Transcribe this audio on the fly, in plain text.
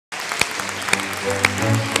Good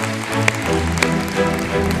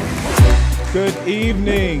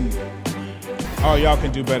evening. Oh, y'all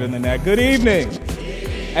can do better than that. Good evening.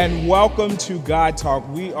 And welcome to God Talk.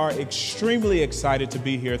 We are extremely excited to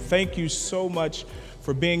be here. Thank you so much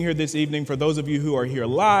for being here this evening. For those of you who are here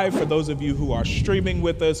live, for those of you who are streaming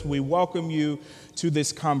with us, we welcome you to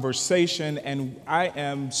this conversation. And I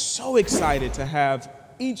am so excited to have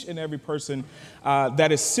each and every person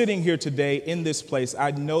that is sitting here today in this place.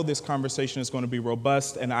 I know this conversation is going to be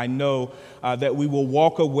robust, and I know that we will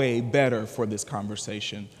walk away better for this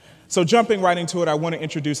conversation. So jumping right into it, I want to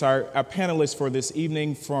introduce our panelists for this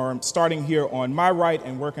evening, from starting here on my right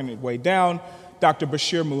and working its way down. Dr.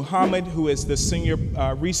 Besheer Mohamed, who is the senior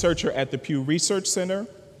researcher at the Pew Research Center.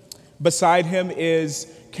 Beside him is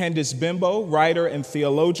Candice Benbow, writer and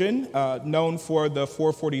theologian, known for the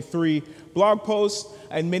 443 blog posts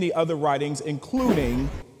and many other writings, including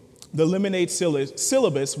the Lemonade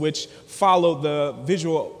Syllabus, which followed the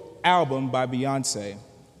visual album by Beyonce.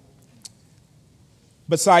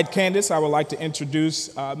 Beside Candice, I would like to introduce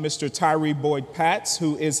Mr. Tyree Boyd-Patz,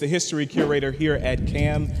 who is the history curator here at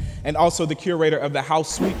CAM, and also the curator of the How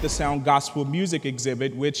Sweet the Sound Gospel Music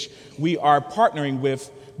exhibit, which we are partnering with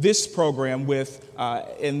this program with,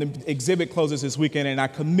 and the exhibit closes this weekend, and I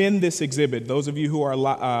commend this exhibit. Those of you who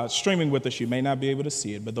are streaming with us, you may not be able to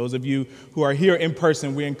see it, but those of you who are here in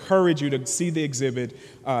person, we encourage you to see the exhibit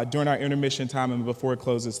during our intermission time and before it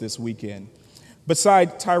closes this weekend.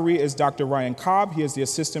 Beside Tyree is Dr. Ryon Cobb. He is the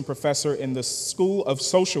assistant professor in the School of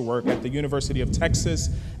Social Work at the University of Texas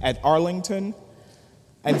at Arlington.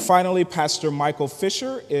 And finally, Pastor Michael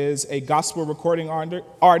Fisher is a gospel recording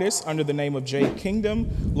artist under the name of J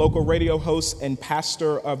Kingdom, local radio host and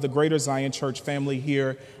pastor of the Greater Zion Church family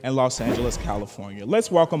here in Los Angeles, California.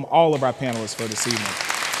 Let's welcome all of our panelists for this evening.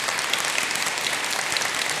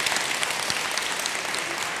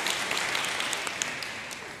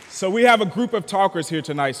 So we have a group of talkers here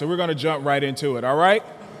tonight, so we're going to jump right into it, all right?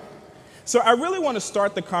 So I really want to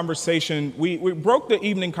start the conversation. We broke the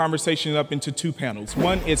evening conversation up into two panels.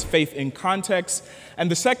 One is faith in context,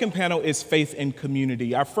 and the second panel is faith in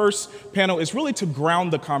community. Our first panel is really to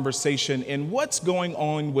ground the conversation in what's going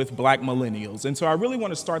on with Black millennials. And so I really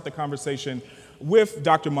want to start the conversation with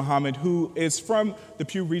Dr. Mohamed, who is from the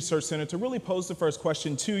Pew Research Center, to really pose the first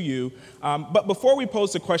question to you. But before we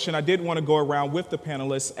pose the question, I did want to go around with the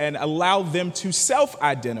panelists and allow them to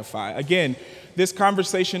self-identify. Again, this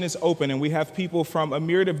conversation is open, and we have people from a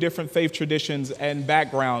myriad of different faith traditions and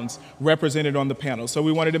backgrounds represented on the panel. So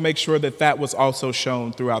we wanted to make sure that that was also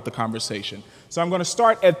shown throughout the conversation. So I'm going to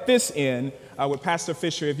start at this end with Pastor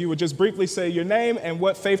Fisher. If you would just briefly say your name and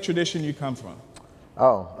what faith tradition you come from.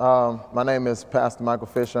 My name is Pastor Michael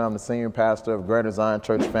Fisher. I'm the senior pastor of Greater Zion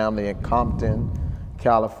Church family in Compton,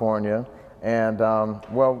 California. And,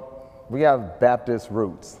 well, we have Baptist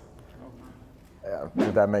roots,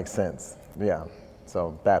 if that makes sense. Yeah,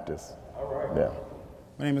 so Baptist. All right. Yeah.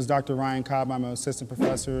 My name is Dr. Ryon Cobb. I'm an assistant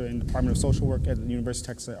professor in the Department of Social Work at the University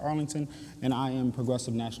of Texas at Arlington, and I am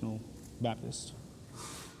Progressive National Baptist.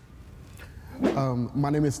 My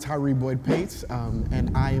name is Tyree Boyd-Patz,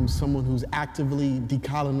 and I am someone who's actively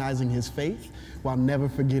decolonizing his faith while never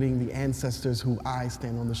forgetting the ancestors who I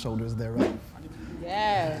stand on the shoulders thereof.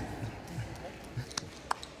 Yeah.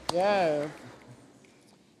 Yeah.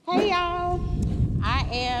 Hey, y'all. I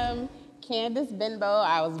am Candice Benbow.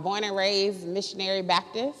 I was born and raised missionary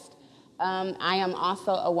Baptist. I am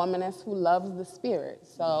also a womanist who loves the Spirit.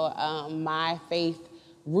 So my faith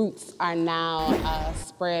roots are now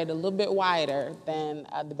spread a little bit wider than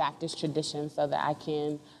the Baptist tradition, so that I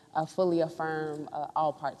can fully affirm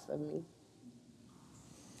all parts of me.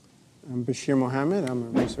 I'm Besheer Mohamed. I'm a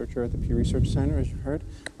researcher at the Pew Research Center, as you've heard,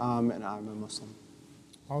 and I'm a Muslim.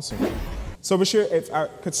 Awesome. So Besheer, if I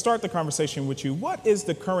could start the conversation with you, what is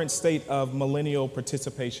the current state of millennial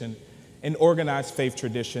participation in organized faith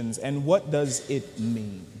traditions, and what does it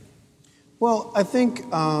mean? Well, I think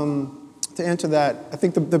to answer that, I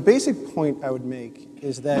think the basic point I would make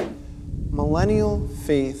is that millennial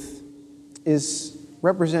faith is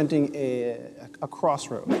representing a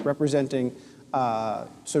crossroads, representing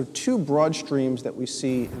sort of two broad streams that we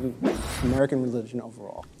see in American religion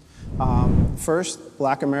overall. First,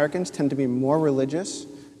 Black Americans tend to be more religious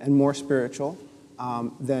and more spiritual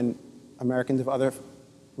than Americans of other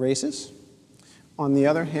races. On the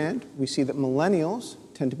other hand, we see that millennials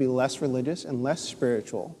tend to be less religious and less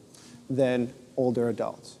spiritual than older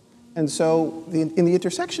adults. And so in the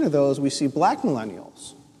intersection of those, we see Black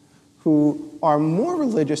millennials who are more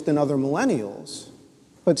religious than other millennials,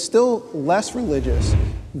 but still less religious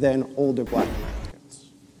than older Black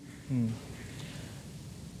Americans.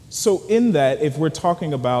 So in that, if we're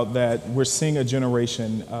talking about that, we're seeing a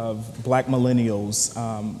generation of Black millennials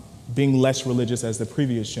being less religious as the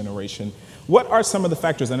previous generation. What are some of the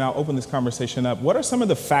factors, and I'll open this conversation up, what are some of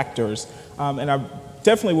the factors, and I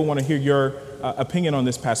definitely will want to hear your opinion on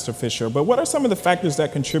this, Pastor Fisher, but what are some of the factors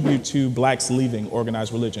that contribute to Blacks leaving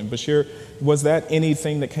organized religion? Besheer, was that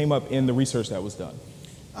anything that came up in the research that was done?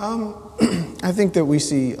 I think that we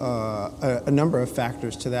see a number of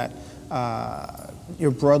factors to that.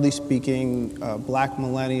 Broadly speaking, Black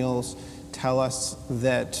millennials tell us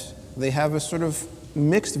that they have a sort of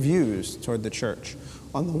mixed views toward the church.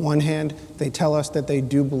 On the one hand, they tell us that they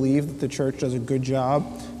do believe that the church does a good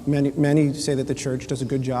job. Many say that the church does a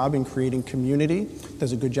good job in creating community,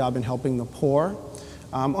 does a good job in helping the poor.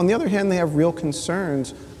 On the other hand, they have real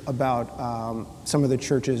concerns about some of the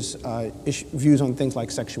church's views on things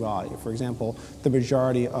like sexuality. For example, the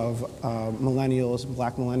majority of millennials,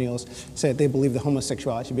 Black millennials, say that they believe that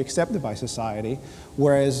homosexuality should be accepted by society,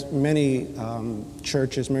 whereas many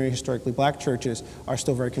churches, many historically Black churches, are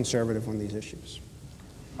still very conservative on these issues.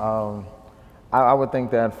 I would think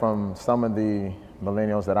that from some of the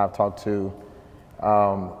millennials that I've talked to,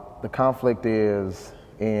 the conflict is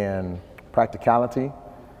in practicality.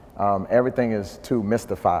 Everything is too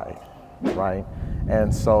mystified, right?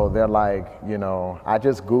 And so they're like, I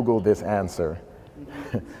just Googled this answer.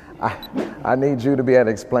 I need you to be able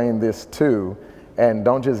to explain this too, and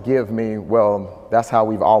don't just give me, well, that's how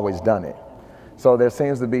we've always done it. So there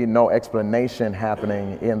seems to be no explanation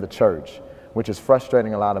happening in the church, which is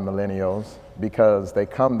frustrating a lot of millennials because they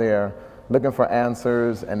come there looking for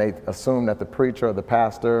answers and they assume that the preacher or the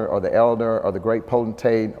pastor or the elder or the great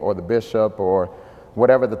potentate or the bishop or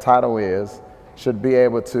whatever the title is should be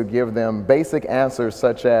able to give them basic answers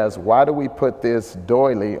such as, why do we put this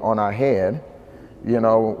doily on our head?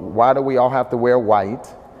 Why do we all have to wear white?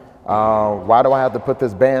 Why do I have to put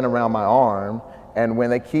this band around my arm? And when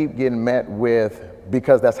they keep getting met with,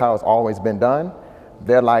 because that's how it's always been done,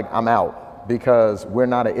 they're like, I'm out, because we're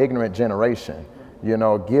not an ignorant generation.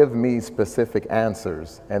 Give me specific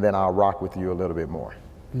answers and then I'll rock with you a little bit more.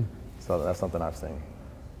 So that's something I've seen.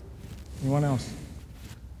 Anyone else?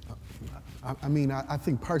 I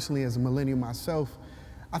think personally as a millennial myself,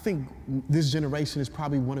 I think this generation is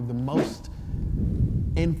probably one of the most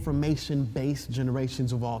information-based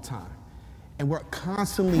generations of all time. And we're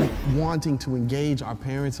constantly wanting to engage our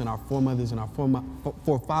parents and our foremothers and our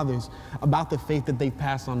forefathers about the faith that they've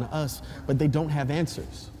passed on to us, but they don't have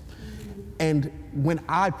answers. And when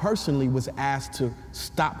I personally was asked to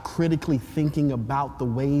stop critically thinking about the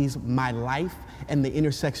ways my life and the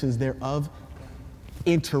intersections thereof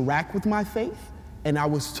interact with my faith, and I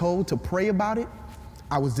was told to pray about it,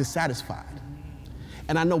 I was dissatisfied.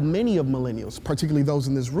 And I know many of millennials, particularly those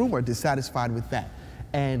in this room, are dissatisfied with that.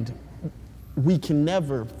 And we can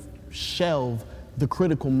never shelve the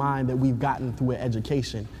critical mind that we've gotten through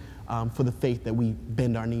education for the faith that we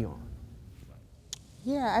bend our knee on.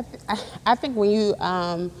 Yeah, I think when you,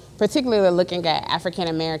 particularly looking at African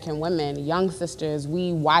American women, young sisters,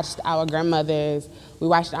 we watched our grandmothers, we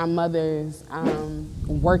watched our mothers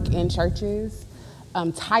work in churches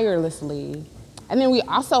tirelessly. And then we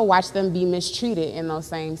also watched them be mistreated in those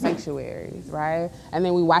same sanctuaries, right? And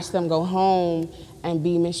then we watched them go home and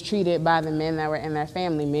be mistreated by the men that were in their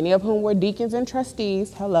family, many of whom were deacons and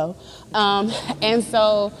trustees, hello. And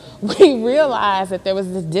so we realized that there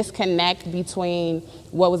was this disconnect between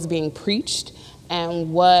what was being preached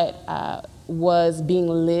and what was being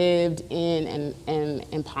lived in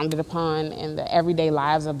and pondered upon in the everyday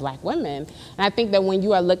lives of Black women. And I think that when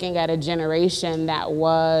you are looking at a generation that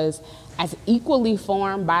was as equally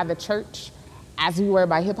formed by the church as we were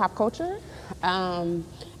by hip hop culture,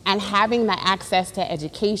 and having the access to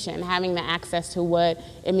education, having the access to what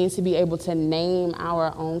it means to be able to name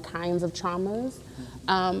our own kinds of traumas,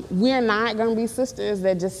 we're not going to be sisters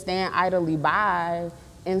that just stand idly by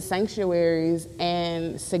in sanctuaries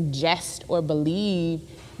and suggest or believe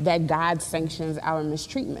that God sanctions our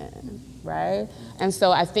mistreatment, right? And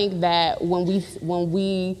so I think that when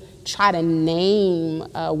we try to name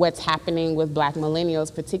what's happening with Black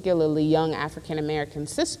millennials, particularly young African American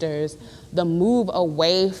sisters, the move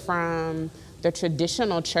away from the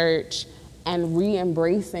traditional church and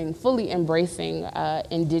fully embracing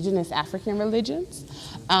indigenous African religions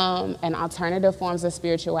and alternative forms of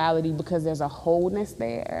spirituality, because there's a wholeness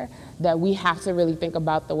there that we have to really think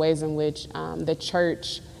about the ways in which the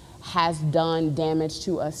church has done damage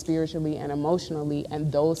to us spiritually and emotionally,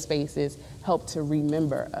 and those spaces help to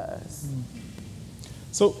remember us.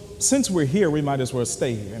 So since we're here, we might as well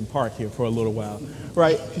stay here and park here for a little while,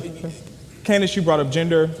 right? Candice, you brought up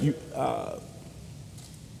gender.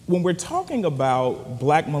 when we're talking about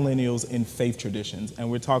Black millennials in faith traditions,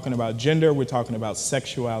 and we're talking about gender, we're talking about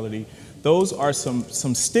sexuality, those are some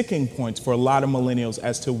sticking points for a lot of millennials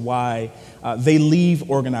as to why they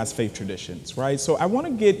leave organized faith traditions, right? So I want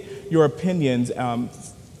to get your opinions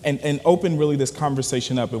and open really this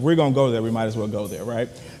conversation up. If we're going to go there, we might as well go there, right?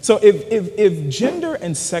 So if gender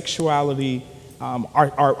and sexuality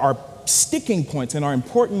are sticking points and are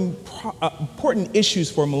important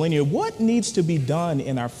issues for a millennial, what needs to be done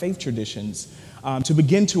in our faith traditions to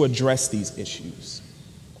begin to address these issues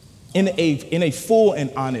in a full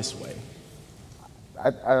and honest way?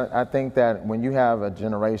 I think that when you have a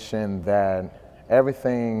generation that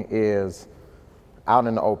everything is out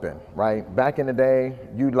in the open, right? Back in the day,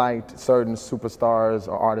 you liked certain superstars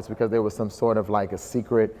or artists because there was some sort of like a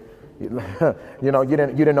secret, you know, you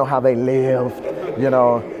didn't know how they lived, you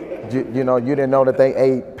didn't know that they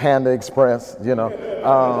ate Panda Express,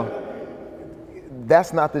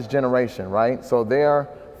 that's not this generation, right? So they're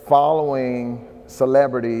following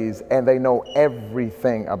celebrities and they know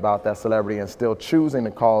everything about that celebrity and still choosing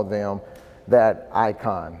to call them that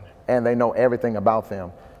icon, and they know everything about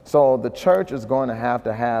them. So the church is going to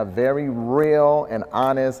have very real and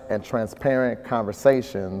honest and transparent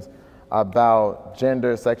conversations about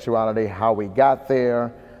gender, sexuality, how we got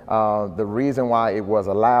there, the reason why it was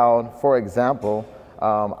allowed. For example,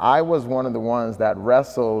 I was one of the ones that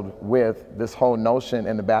wrestled with this whole notion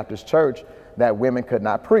in the Baptist church that women could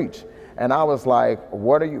not preach. And I was like,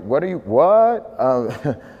 what?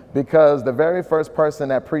 Because the very first person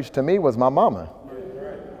that preached to me was my mama.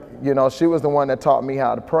 She was the one that taught me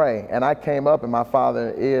how to pray. And I came up and my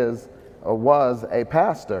father was a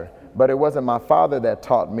pastor, but it wasn't my father that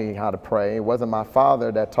taught me how to pray. It wasn't my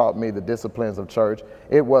father that taught me the disciplines of church.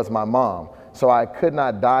 It was my mom. So I could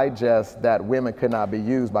not digest that women could not be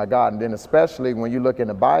used by God. And then especially when you look in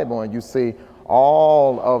the Bible and you see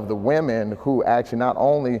all of the women who actually not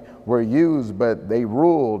only were used, but they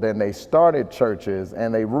ruled and they started churches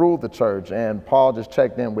and they ruled the church, and Paul just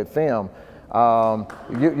checked in with them.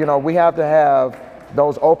 We have to have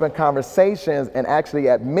those open conversations and actually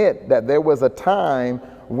admit that there was a time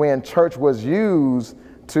when church was used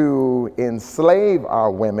to enslave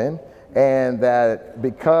our women, and that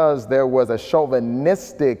because there was a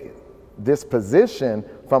chauvinistic disposition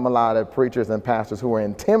from a lot of preachers and pastors who were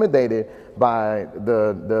intimidated by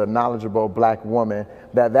the knowledgeable black woman,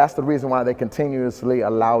 that's the reason why they continuously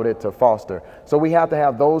allowed it to foster. So we have to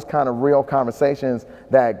have those kind of real conversations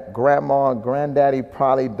that grandma and granddaddy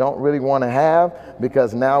probably don't really want to have,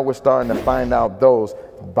 because now we're starting to find out those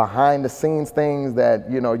behind the scenes things that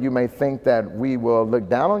you may think that we will look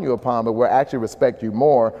down on you upon, but we'll actually respect you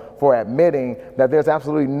more for admitting that there's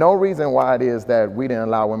absolutely no reason why it is that we didn't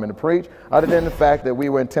allow women to preach, other than the fact that we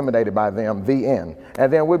were intimidated by them, the end.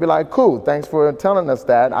 And then we'd be like, cool, thanks for telling us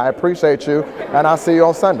that, I appreciate you, and I'll see you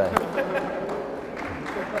on Sunday.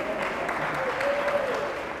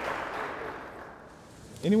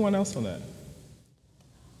 Anyone else on that?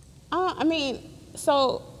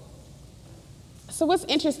 So what's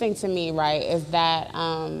interesting to me, right, is that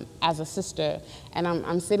as a sister, and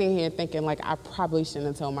I'm sitting here thinking like I probably shouldn't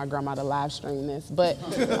have told my grandma to live stream this, but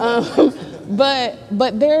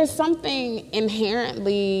but there's something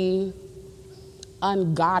inherently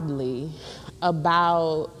ungodly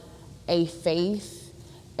about a faith,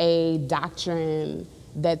 a doctrine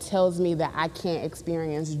that tells me that I can't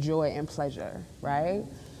experience joy and pleasure, right?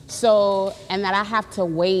 So, and that I have to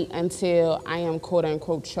wait until I am quote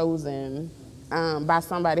unquote chosen by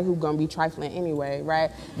somebody who's gonna be trifling anyway, right?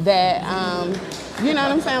 That, you know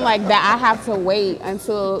what I'm saying? Like that I have to wait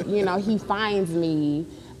until, he finds me,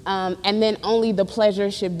 and then only the pleasure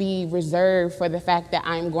should be reserved for the fact that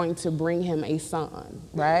I'm going to bring him a son,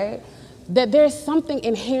 right? That there's something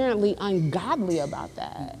inherently ungodly about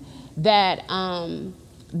that. That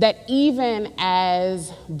even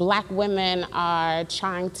as black women are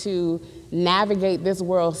trying to navigate this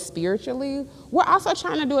world spiritually, we're also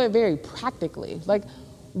trying to do it very practically. Like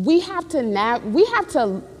we have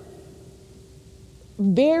to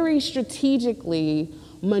very strategically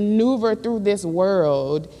maneuver through this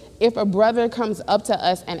world. If a brother comes up to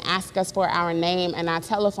us and asks us for our name and our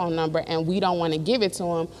telephone number and we don't want to give it to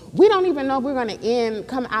him, we don't even know if we're going to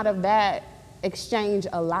come out of that exchange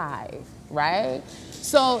alive, right?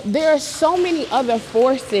 So there are so many other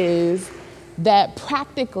forces that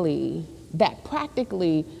practically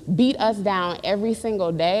beat us down every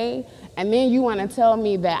single day, and then you want to tell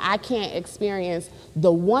me that I can't experience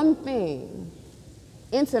the one thing,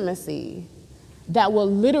 intimacy, that will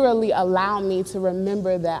literally allow me to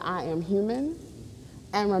remember that I am human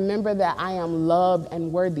and remember that I am loved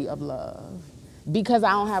and worthy of love.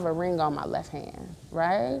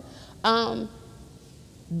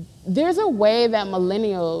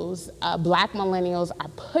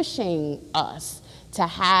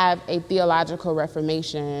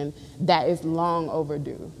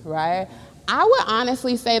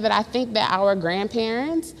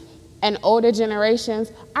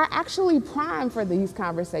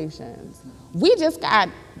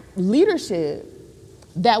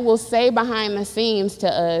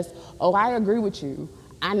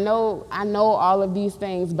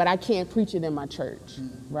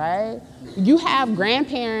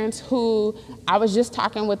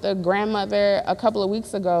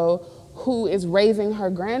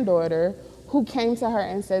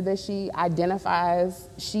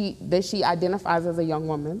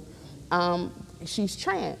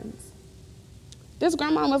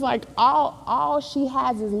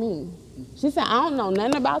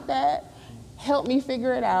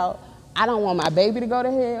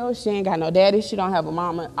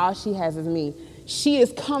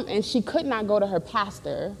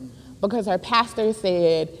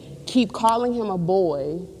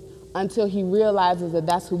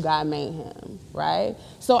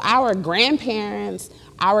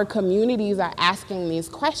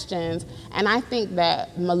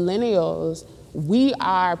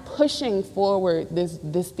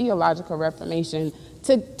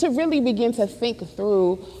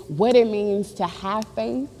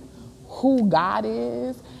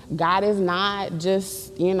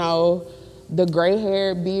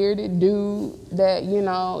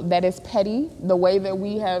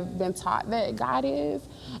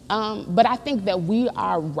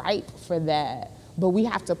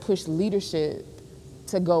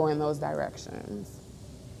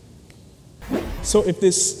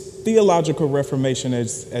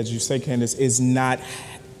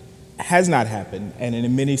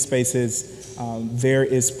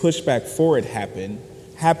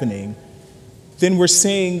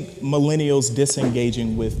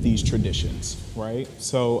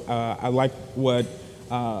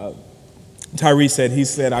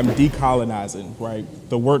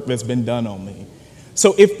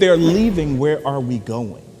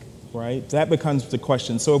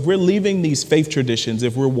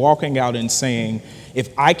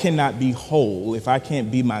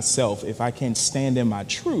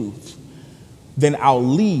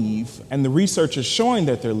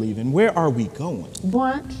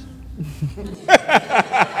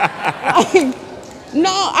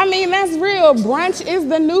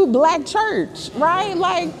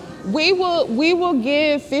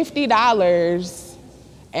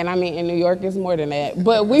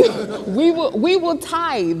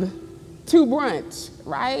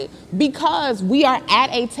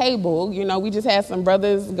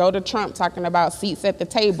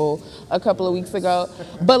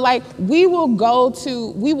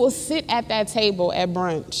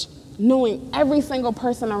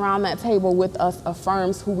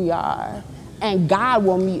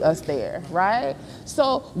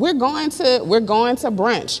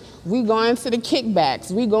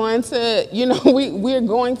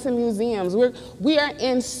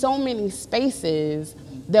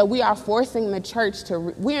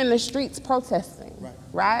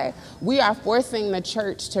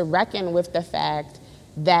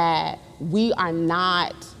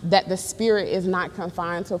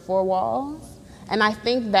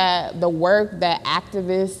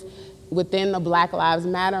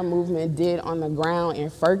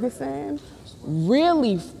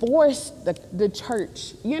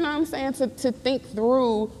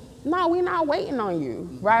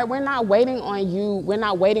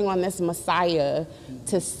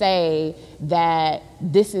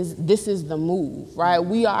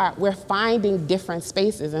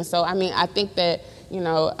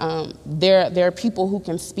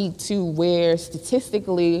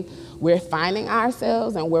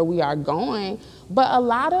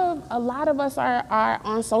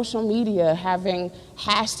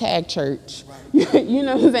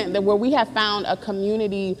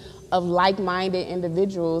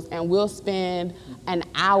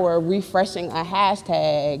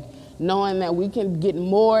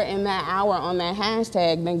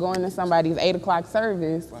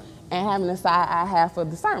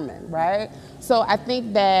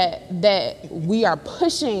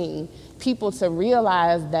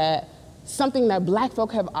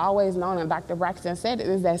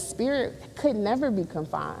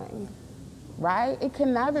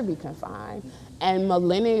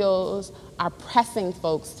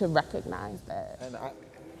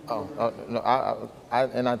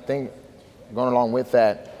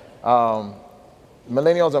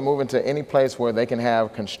 millennials are moving to any place where they can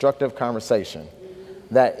have constructive conversation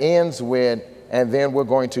that ends with, and then we're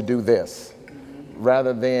going to do this,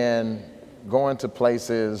 rather than going to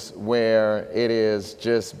places where it is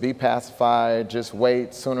just be pacified, just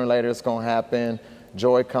wait, sooner or later it's going to happen,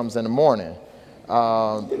 joy comes in the morning.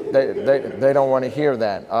 They don't want to hear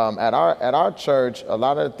that. At our church, a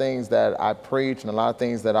lot of the things that I preach and a lot of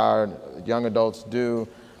things that our young adults do,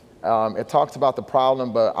 it talks about the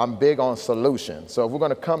problem, but I'm big on solutions. So if we're going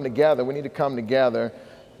to come together, we need to come together,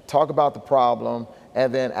 talk about the problem,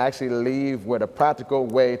 and then actually leave with a practical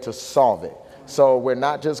way to solve it. So we're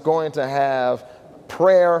not just going to have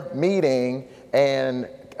prayer meeting and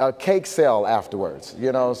a cake sale afterwards,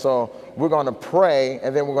 you know. So we're going to pray,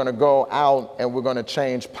 and then we're going to go out and we're going to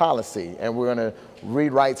change policy, and we're going to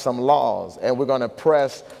rewrite some laws, and we're going to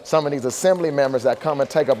press some of these assembly members that come and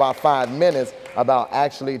take about 5 minutes about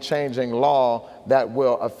actually changing law that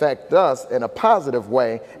will affect us in a positive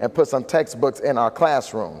way and put some textbooks in our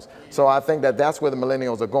classrooms. So I think that that's where the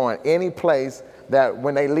millennials are going. Any place that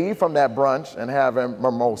when they leave from that brunch and having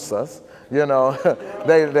mimosas, you know,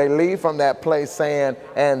 they leave from that place saying,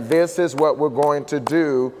 and this is what we're going to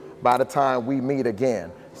do by the time we meet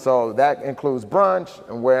again. So that includes brunch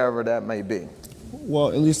and wherever that may be. Well,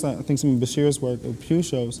 at least I think some of Besheer's work, Pew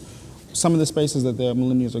shows, some of the spaces that the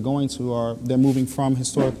millennials are going to are, they're moving from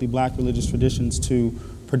historically black religious traditions to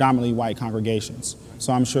predominantly white congregations.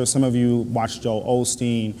 So I'm sure some of you watched Joel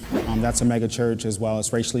Osteen, that's a mega church as well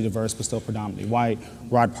as racially diverse but still predominantly white,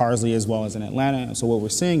 Rod Parsley as well as in Atlanta. And so what we're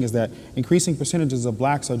seeing is that increasing percentages of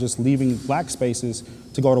blacks are just leaving black spaces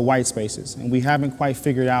to go to white spaces. And we haven't quite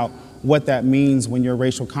figured out what that means when your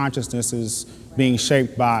racial consciousness is being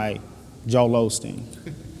shaped by Joel Osteen.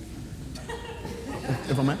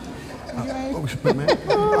 If I may?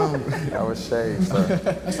 That was shade, sir.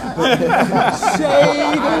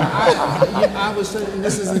 Shade. I was saying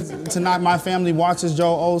this is tonight. My family watches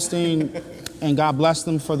Joel Osteen, and God bless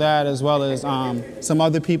them for that, as well as some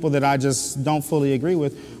other people that I just don't fully agree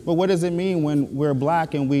with. But what does it mean when we're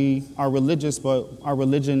black and we are religious, but our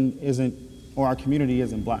religion isn't, or our community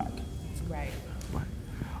isn't black? Right.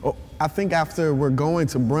 Oh, I think after we're going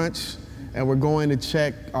to brunch and we're going to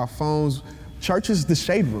check our phones, church is the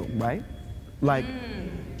shade room, right? Like,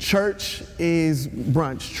 church is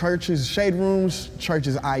brunch, church is shade rooms, church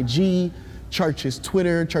is IG, church is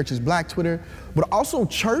Twitter, church is Black Twitter, but also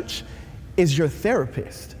church is your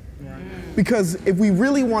therapist. Because if we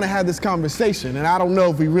really want to have this conversation, and I don't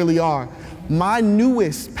know if we really are, my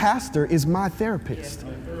newest pastor is my therapist.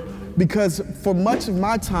 Because for much of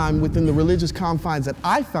my time within the religious confines that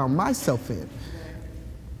I found myself in,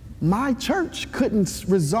 my church couldn't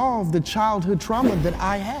resolve the childhood trauma that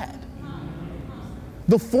I had.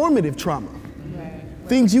 The formative trauma.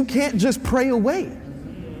 Things you can't just pray away.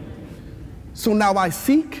 So now I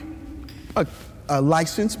seek a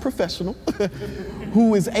licensed professional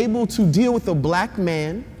who is able to deal with a black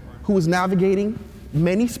man who is navigating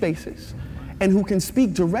many spaces and who can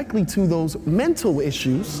speak directly to those mental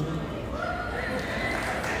issues.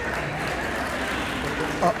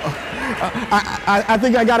 I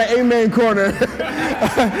think I got an amen corner.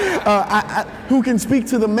 Who can speak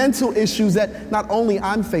to the mental issues that not only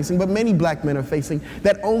I'm facing, but many black men are facing,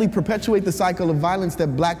 that only perpetuate the cycle of violence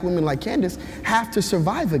that black women like Candice have to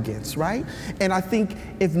survive against, right? And I think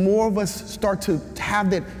if more of us start to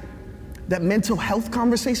have that mental health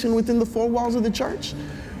conversation within the four walls of the church,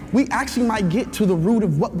 we actually might get to the root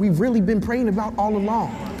of what we've really been praying about all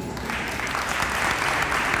along.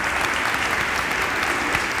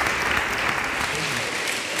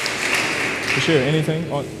 Besheer, anything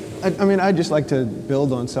on? I mean, I'd just like to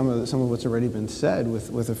build on some of what's already been said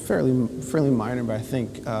with a fairly minor, but I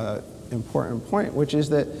think important point, which is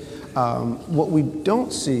that what we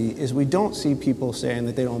don't see is we don't see people saying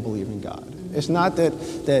that they don't believe in God. It's not that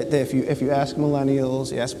if you ask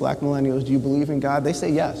millennials, you ask black millennials, do you believe in God? They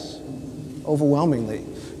say yes, overwhelmingly.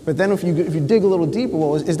 But then if you dig a little deeper,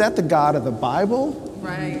 well, is that the God of the Bible?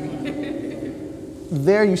 Right.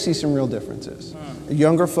 There you see some real differences.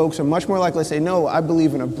 Younger folks are much more likely to say, no, I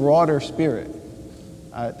believe in a broader spirit.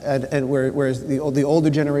 And whereas the older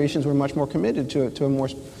generations were much more committed to a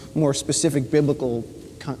more specific biblical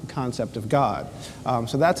concept of God.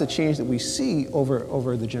 So that's a change that we see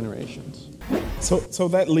over the generations. So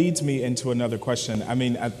that leads me into another question. I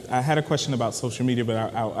mean, I had a question about social media, but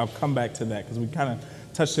I'll come back to that because we kind of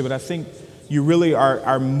touched it. But I think you really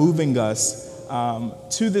are moving us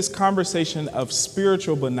to this conversation of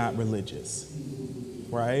spiritual but not religious,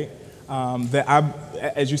 right?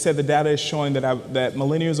 As you said, the data is showing that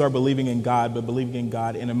millennials are believing in God, but believing in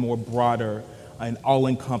God in a more broader an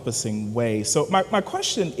all-encompassing way. So my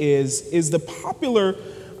question is the popular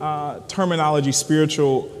terminology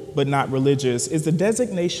spiritual but not religious, is the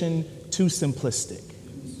designation too simplistic,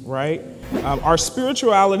 right? Are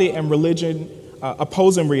spirituality and religion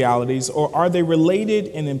opposing realities, or are they related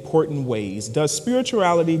in important ways? Does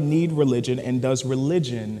spirituality need religion, and does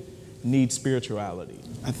religion need spirituality?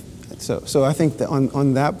 So I think that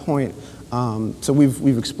on that point, so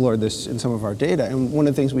we've explored this in some of our data, and one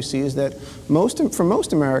of the things we see is that for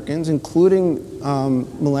most Americans, including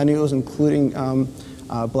millennials, including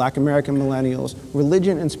Black American millennials,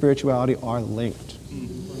 religion and spirituality are linked.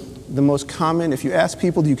 The most common, if you ask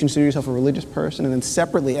people, do you consider yourself a religious person, and then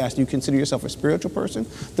separately ask, do you consider yourself a spiritual person,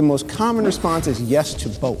 the most common response is yes to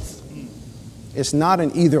both. It's not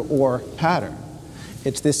an either-or pattern.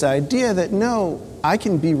 It's this idea that, no, I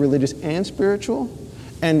can be religious and spiritual,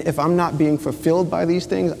 and if I'm not being fulfilled by these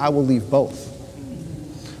things, I will leave both.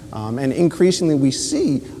 And increasingly we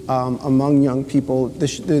see among young people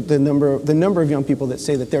the number of young people that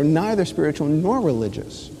say that they're neither spiritual nor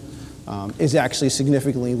religious is actually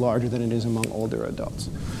significantly larger than it is among older adults.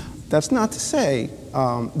 That's not to say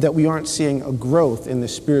that we aren't seeing a growth in the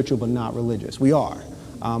spiritual but not religious. We are.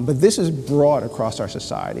 But this is broad across our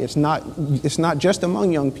society. It's not just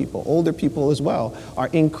among young people. Older people as well are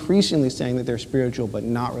increasingly saying that they're spiritual but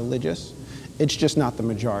not religious. It's just not the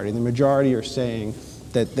majority. The majority are saying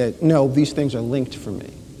that no, these things are linked for me.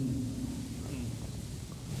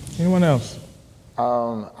 Anyone else?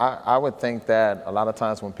 I would think that a lot of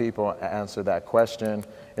times when people answer that question,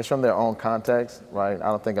 it's from their own context, right? I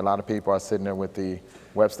don't think a lot of people are sitting there with the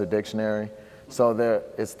Webster Dictionary. So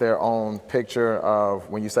it's their own picture of,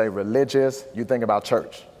 when you say religious, you think about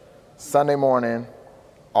church. Sunday morning,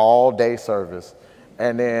 all day service.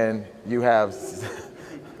 And then you have,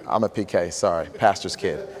 I'm a PK, sorry, pastor's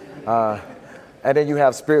kid. And then you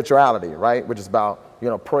have spirituality, right? Which is about,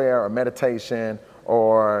 prayer or meditation,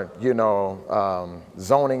 or,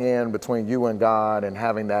 zoning in between you and God and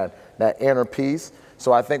having that inner peace.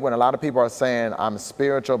 So I think when a lot of people are saying, I'm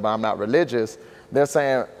spiritual, but I'm not religious, they're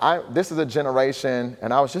saying, this is a generation,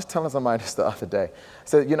 and I was just telling somebody this the other day. I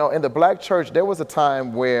said, in the black church, there was a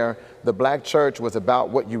time where the black church was about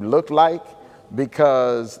what you looked like,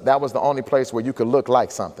 because that was the only place where you could look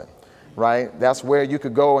like something, right? That's where you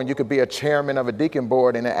could go and you could be a chairman of a deacon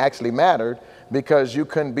board, and it actually mattered because you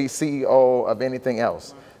couldn't be CEO of anything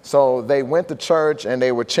else. So they went to church and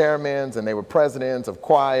they were chairmen and they were presidents of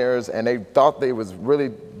choirs, and they thought they was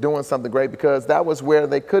really doing something great because that was where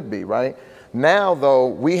they could be, right? Now, though,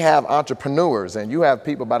 we have entrepreneurs, and you have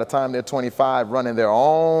people by the time they're 25 running their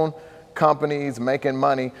own companies, making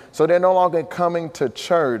money. So they're no longer coming to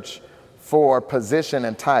church for position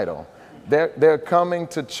and title. They're coming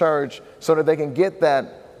to church so that they can get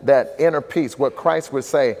that inner peace, what Christ would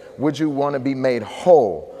say, would you want to be made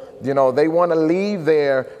whole? They want to leave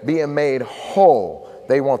there being made whole.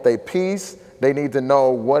 They want their peace. They need to know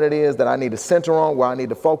what it is that I need to center on, where I need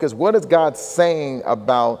to focus. What is God saying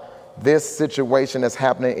about this situation that's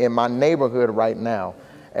happening in my neighborhood right now?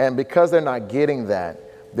 And because they're not getting that,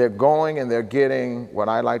 they're going and they're getting what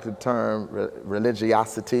I like to term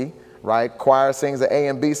religiosity, right? Choir sings the A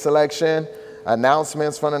and B selection,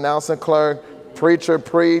 announcements from the announcing clerk, preacher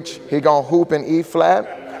preach, he gonna hoop in E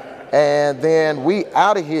flat, and then we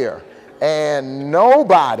out of here. And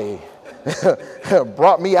nobody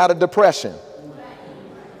brought me out of depression.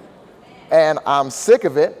 And I'm sick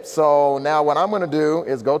of it. So now what I'm going to do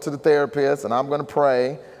is go to the therapist and I'm going to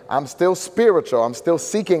pray. I'm still spiritual. I'm still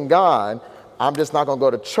seeking God. I'm just not going to go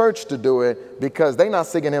to church to do it because they're not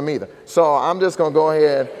seeking him either. So I'm just going to go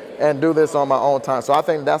ahead and do this on my own time. So I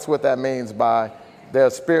think that's what that means by they're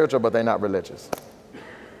spiritual, but they're not religious.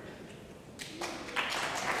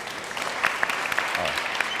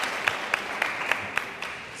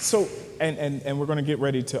 So, and we're going to get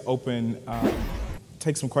ready to open,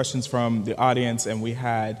 take some questions from the audience, and we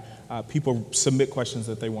had people submit questions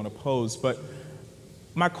that they want to pose. But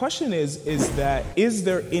my question is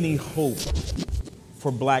there any hope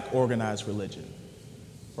for Black organized religion,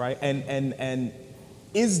 right? And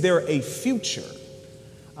is there a future,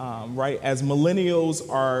 right? As millennials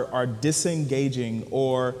are disengaging,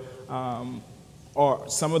 or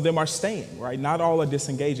some of them are staying, right? Not all are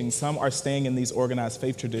disengaging. Some are staying in these organized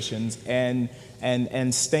faith traditions and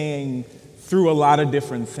staying through a lot of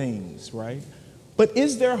different things, right? But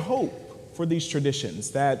is there hope for these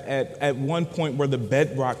traditions that at one point were the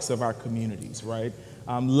bedrocks of our communities, right?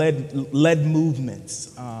 Led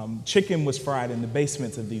movements. Chicken was fried in the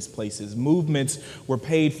basements of these places. Movements were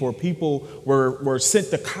paid for. People were sent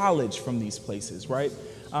to college from these places, right?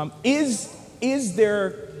 Is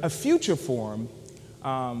there a future for them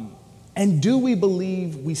And do we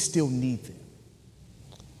believe we still need them?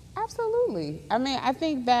 Absolutely. I mean, I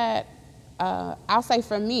think that, I'll say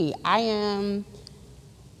for me, I am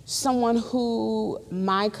someone who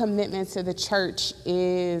my commitment to the church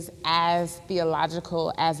is as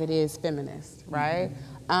theological as it is feminist, right?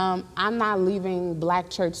 I'm not leaving Black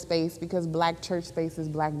church space because Black church space is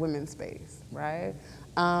Black women's space, right?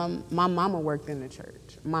 My mama worked in the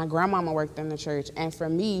church. My grandmama worked in the church. And for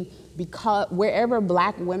me, because wherever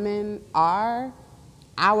Black women are,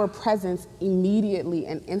 our presence immediately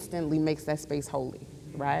and instantly makes that space holy,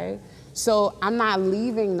 right? So I'm not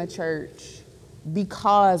leaving the church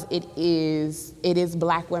because it is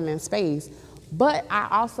Black women's space. But I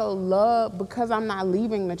also love, because I'm not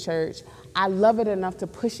leaving the church, I love it enough to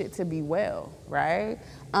push it to be well, right?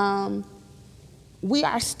 We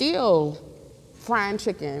are still frying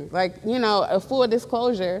chicken. Like, you know, a full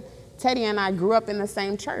disclosure, Teddy and I grew up in the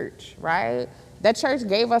same church, right? That church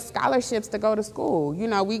gave us scholarships to go to school. You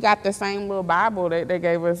know, we got the same little Bible that they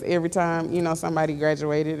gave us every time, you know, somebody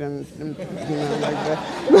graduated and you know, like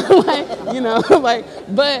that. Like, you know, like,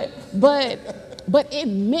 but it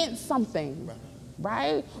meant something,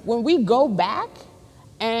 right? When we go back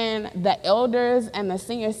and the elders and the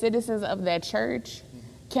senior citizens of that church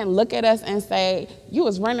can look at us and say, you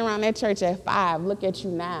was running around that church at 5, look at you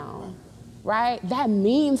now. Right? That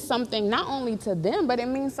means something not only to them, but it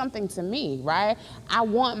means something to me, right? I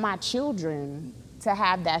want my children to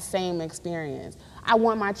have that same experience. I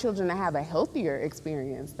want my children to have a healthier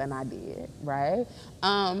experience than I did, right?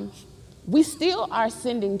 We still are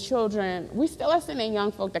sending children, we still are sending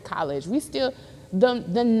young folk to college. We still,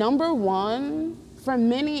 the number one, for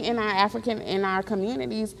many in our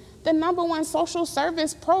communities, the number one social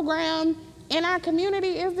service program in our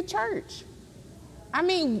community is the church. I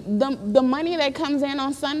mean, the money that comes in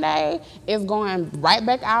on Sunday is going right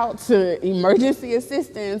back out to emergency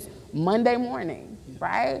assistance Monday morning,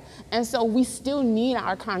 right? And so we still need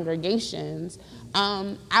our congregations.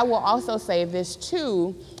 I will also say this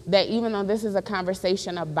too, that even though this is a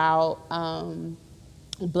conversation about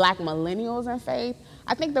Black millennials and faith,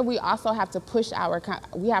 I think that we also have to push our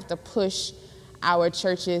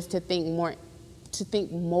churches to think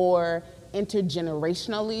more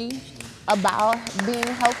intergenerationally about being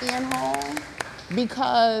healthy and whole,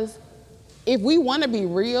 because if we want to be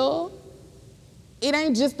real, it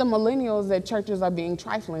ain't just the millennials that churches are being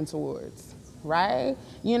trifling towards, right?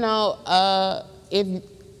 You know, if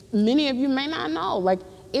many of you may not know, like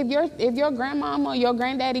if your grandmama or your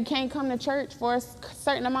granddaddy can't come to church for a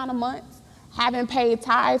certain amount of months, haven't paid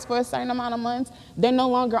tithes for a certain amount of months, they're no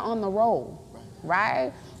longer on the roll,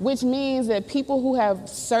 right? Which means that people who have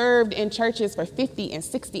served in churches for 50 and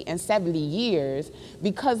 60 and 70 years,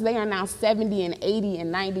 because they are now 70 and 80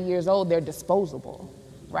 and 90 years old, they're disposable,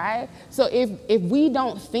 right? So if we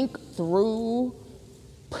don't think through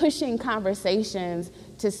pushing conversations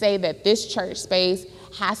to say that this church space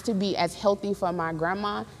has to be as healthy for my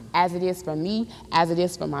grandma as it is for me, as it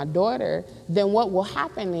is for my daughter, then what will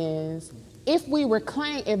happen is if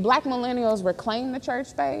Black millennials reclaim the church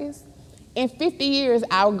space, in 50 years,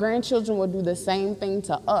 our grandchildren will do the same thing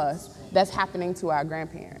to us that's happening to our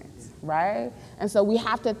grandparents, right? And so we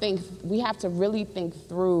have to really think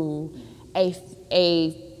through a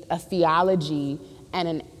theology and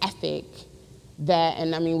an ethic that,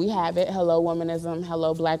 and I mean, we have it, hello womanism,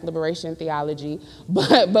 hello Black liberation theology,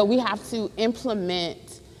 but we have to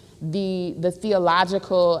implement the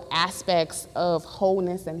theological aspects of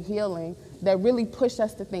wholeness and healing that really push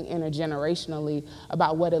us to think intergenerationally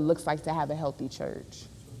about what it looks like to have a healthy church.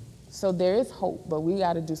 So there is hope, but we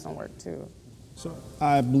got to do some work too. So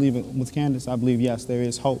I believe with Candice, I believe, yes, there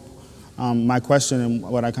is hope. My question and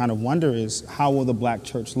what I kind of wonder is, how will the Black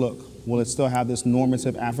church look? Will it still have this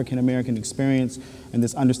normative African-American experience and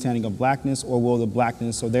this understanding of Blackness, or will the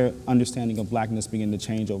Blackness or their understanding of Blackness begin to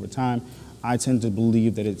change over time? I tend to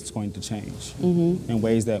believe that it's going to change in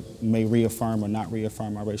ways that may reaffirm or not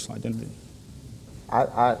reaffirm our racial identity.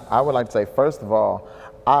 I would like to say, first of all,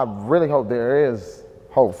 I really hope there is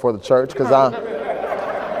hope for the church, because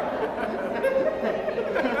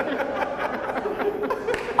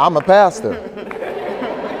I'm a pastor.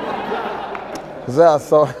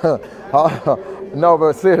 No,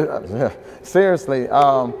 but seriously,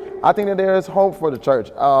 I think that there is hope for the church.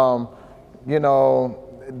 You know,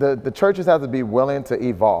 the churches have to be willing to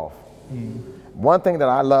evolve. One thing that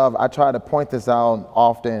I love, I try to point this out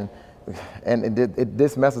often, and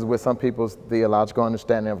this messes with some people's theological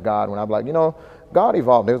understanding of God, when I'm like, you know, God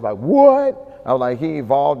evolved. They was like, what? I was like, he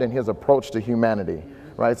evolved in his approach to humanity,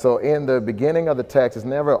 right? So in the beginning of the text, it's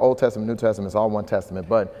never Old Testament, New Testament, it's all one testament,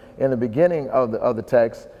 but in the beginning of the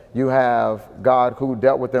text, You have God who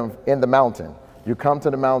dealt with them in the mountain. You come to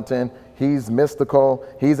the mountain, he's mystical,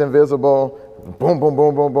 he's invisible, boom, boom,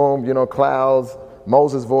 boom, boom, boom, you know, clouds,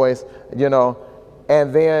 Moses' voice, you know.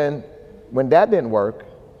 And then when that didn't work,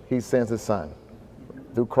 he sends his son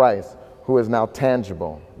through Christ, who is now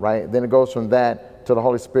tangible, right? Then it goes from that to the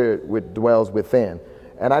Holy Spirit, which dwells within.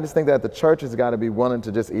 And I just think that the church has got to be willing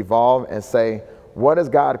to just evolve and say, what is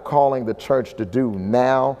God calling the church to do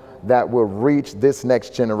now that will reach this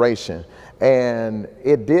next generation? And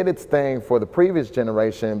it did its thing for the previous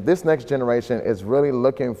generation. This next generation is really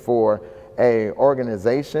looking for an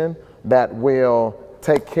organization that will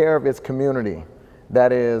take care of its community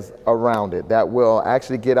that is around it, that will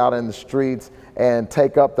actually get out in the streets and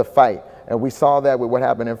take up the fight. And we saw that with what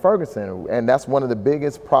happened in Ferguson. And that's one of the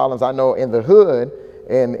biggest problems I know in the hood,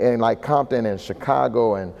 in like Compton and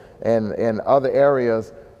Chicago and other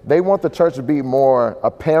areas. They want the church to be more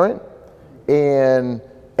apparent in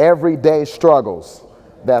everyday struggles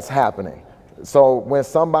that's happening. So when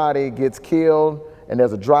somebody gets killed and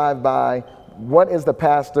there's a drive-by, what is the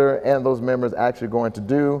pastor and those members actually going to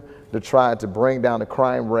do to try to bring down the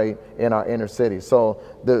crime rate in our inner city? So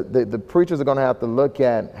the preachers are going to have to look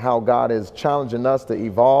at how God is challenging us to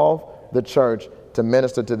evolve the church to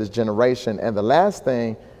minister to this generation. And the last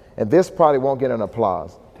thing, and this probably won't get an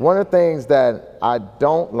applause, one of the things that I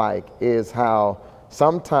don't like is how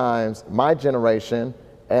sometimes my generation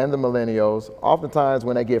and the millennials, oftentimes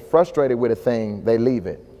when they get frustrated with a thing, they leave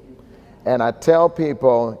it. And I tell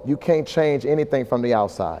people, you can't change anything from the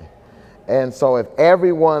outside. And so if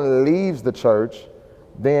everyone leaves the church,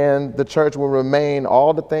 then the church will remain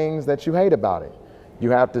all the things that you hate about it. You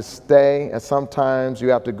have to stay, and sometimes you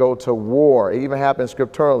have to go to war. It even happens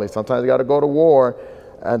scripturally. Sometimes you got to go to war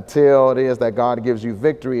until it is that God gives you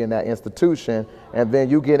victory in that institution, and then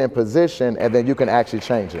you get in position, and then you can actually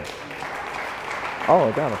change it. Oh,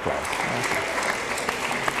 I got an applause.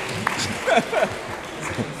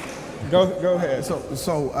 Go ahead.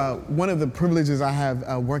 So one of the privileges I have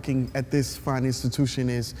working at this fine institution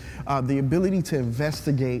is the ability to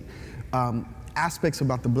investigate aspects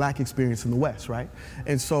about the Black experience in the West, right?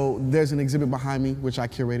 And so there's an exhibit behind me, which I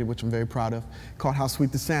curated, which I'm very proud of, called How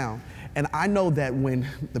Sweet the Sound. And I know that when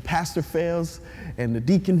the pastor fails and the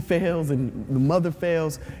deacon fails and the mother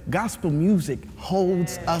fails, gospel music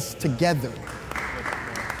holds us together.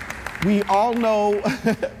 We all know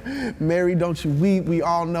Mary, Don't You Weep. We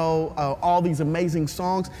all know all these amazing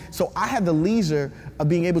songs. So I had the leisure of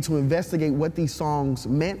being able to investigate what these songs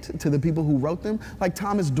meant to the people who wrote them. Like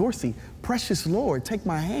Thomas Dorsey, Precious Lord, Take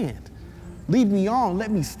My Hand. Lead Me On, Let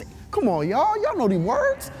Me Stay. Come on, y'all. Y'all know these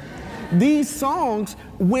words. These songs,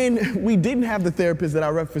 when we didn't have the therapist that I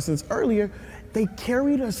referenced earlier, they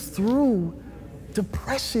carried us through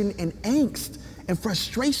depression and angst and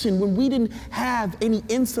frustration when we didn't have any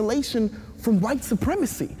insulation from white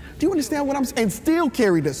supremacy. Do you understand what I'm saying? And still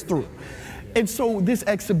carried us through. And so this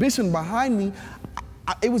exhibition behind me,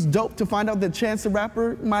 it was dope to find out that Chance the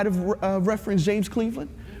Rapper might have referenced James Cleveland.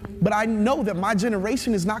 But I know that my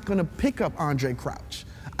generation is not gonna pick up Andre Crouch.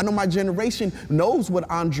 I know my generation knows what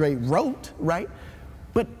Andre wrote, right?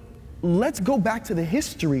 But let's go back to the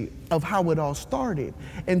history of how it all started.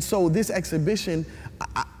 And so this exhibition,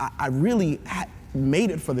 I really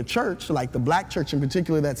made it for the church, like the Black church in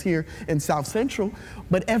particular that's here in South Central.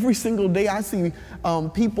 But every single day I see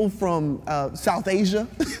people from South Asia.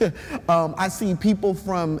 I see people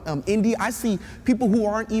from India. I see people who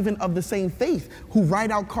aren't even of the same faith who write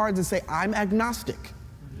out cards and say, I'm agnostic.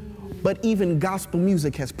 But even gospel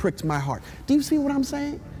music has pricked my heart. Do you see what I'm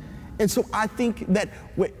saying? And so I think that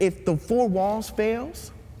if the four walls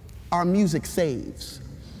fails, our music saves.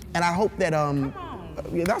 And I hope that,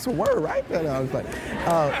 yeah, that's a word, right?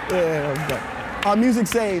 Our music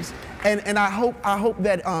saves. And I hope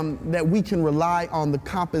that, that we can rely on the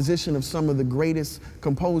composition of some of the greatest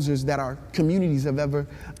composers that our communities have ever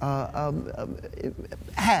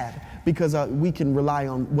had, because we can rely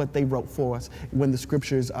on what they wrote for us when the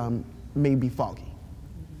scriptures may be foggy.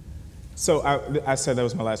 So I said that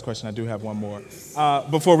was my last question. I do have one more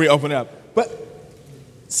before we open up. But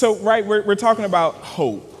so, right, we're talking about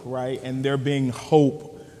hope, right? And there being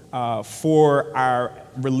hope for our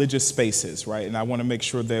religious spaces, right? And I want to make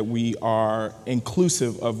sure that we are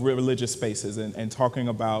inclusive of religious spaces and talking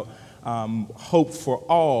about hope for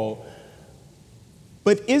all.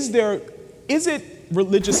 But is it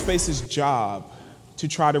religious spaces' job to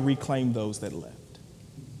try to reclaim those that left,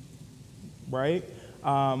 right?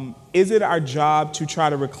 Is it our job to try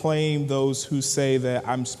to reclaim those who say that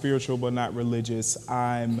I'm spiritual but not religious?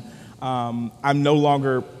 I'm no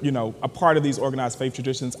longer, a part of these organized faith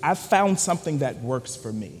traditions. I found something that works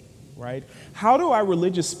for me, right? How do our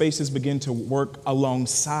religious spaces begin to work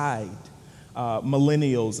alongside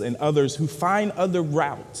millennials and others who find other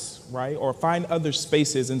routes, right? Or find other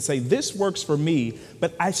spaces and say, this works for me,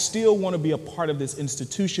 but I still want to be a part of this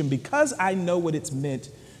institution because I know what it's meant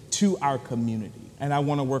to our community and I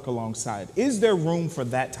want to work alongside. Is there room for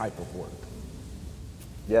that type of work?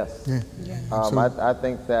 Yes. Yeah. I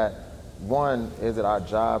think that, one, is it our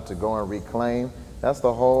job to go and reclaim? That's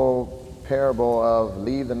the whole parable of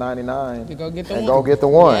leave the 99 To go get the and one. go get the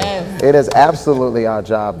one. Yes. It is absolutely our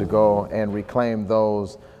job to go and reclaim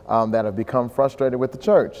those that have become frustrated with the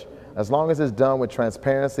church. As long as it's done with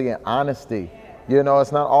transparency and honesty. You know,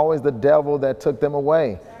 it's not always the devil that took them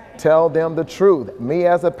away. Tell them the truth. Me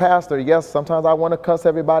as a pastor, yes, sometimes I want to cuss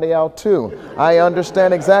everybody out too. I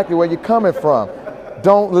understand exactly where you're coming from.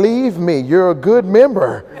 Don't leave me. You're a good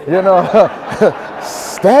member. You know,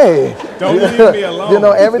 stay. Don't leave me alone. You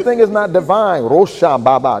know, everything is not divine. Rosha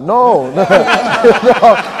Baba. No. You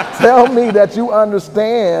know, tell me that you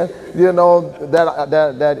understand, you know,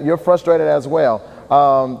 that you're frustrated as well.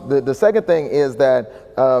 The second thing is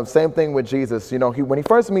that same thing with Jesus. You know, when he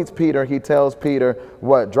first meets Peter, he tells Peter,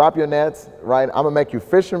 what? Drop your nets, right? I'm going to make you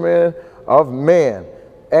fishermen of men.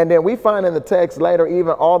 And then we find in the text later,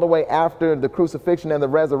 even all the way after the crucifixion and the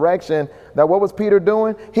resurrection, that what was Peter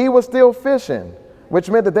doing? He was still fishing, which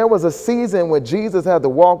meant that there was a season where Jesus had to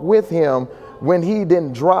walk with him when he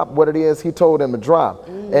didn't drop what it is he told him to drop.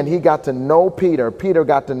 And he got to know Peter. Peter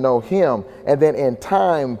got to know him. And then in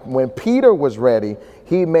time, when Peter was ready,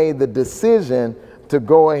 he made the decision to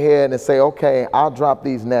go ahead and say, okay, I'll drop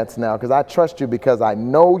these nets now because I trust you because I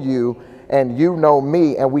know you and you know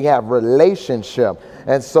me and we have relationship.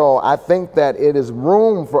 And so I think that it is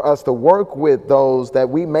room for us to work with those that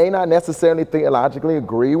we may not necessarily theologically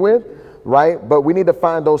agree with, right? But we need to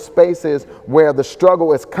find those spaces where the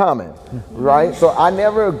struggle is common, right? So I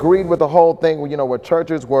never agreed with the whole thing, you know, where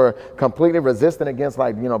churches were completely resistant against,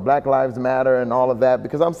 like, you know, Black Lives Matter and all of that,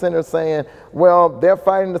 because I'm sitting there saying, well, they're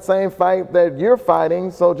fighting the same fight that you're fighting,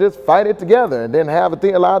 so just fight it together and then have a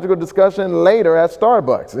theological discussion later at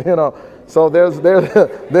Starbucks, you know? So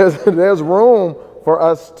there's room for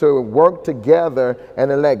us to work together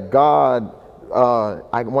and then let God,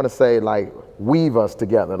 I want to say, like, weave us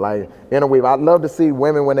together, like interweave. I'd love to see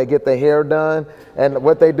women when they get their hair done, and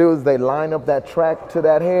what they do is they line up that track to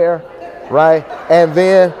that hair, right? And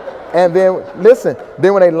then listen,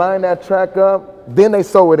 then when they line that track up, then they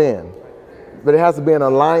sew it in. But it has to be in a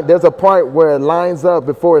line. There's a part where it lines up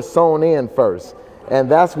before it's sewn in first.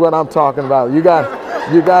 And that's what I'm talking about. You got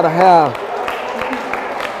to have.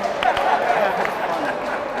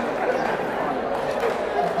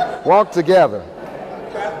 Walk together.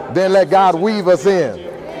 Then let God weave us in.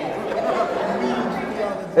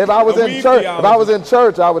 If I was in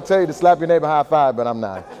church, I would tell you to slap your neighbor high five, but I'm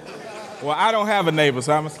not. Well, I don't have a neighbor,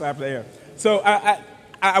 so I'm gonna slap the air. So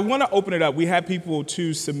I want to open it up. We have people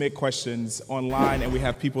to submit questions online, and we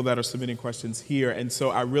have people that are submitting questions here. And so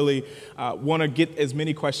I really want to get as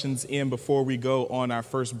many questions in before we go on our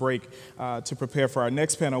first break to prepare for our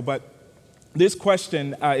next panel. But this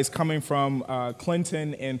question is coming from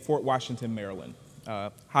Clinton in Fort Washington, Maryland.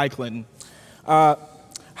 Hi, Clinton.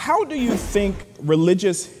 How do you think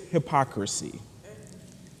religious hypocrisy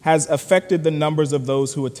has affected the numbers of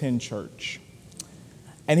those who attend church?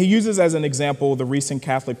 And he uses as an example the recent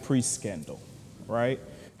Catholic priest scandal, right?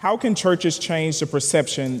 How can churches change the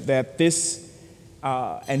perception that this,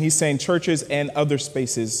 and he's saying churches and other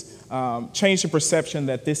spaces, change the perception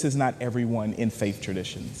that this is not everyone in faith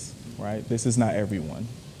traditions, right? This is not everyone.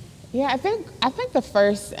 Yeah, I think the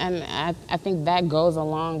first, and I think that goes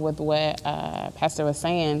along with what Pastor was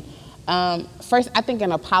saying. First, I think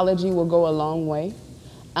an apology will go a long way.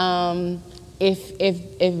 If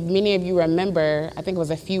many of you remember, I think it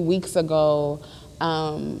was a few weeks ago,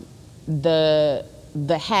 the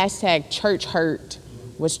hashtag church hurt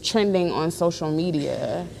was trending on social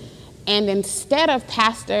media, and instead of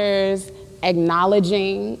pastors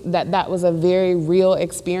acknowledging that that was a very real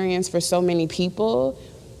experience for so many people,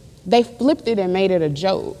 they flipped it and made it a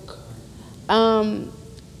joke. And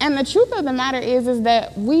the truth of the matter is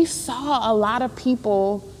that we saw a lot of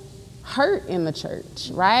people hurt in the church,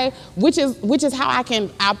 right? Which is how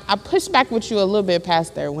I push back with you a little bit,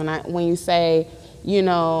 Pastor, when you say, you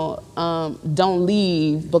know, don't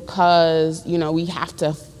leave because, you know,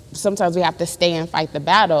 sometimes we have to stay and fight the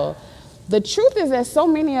battle. The truth is that so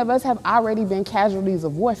many of us have already been casualties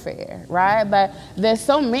of warfare, right? But there's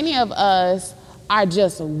so many of us are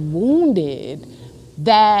just wounded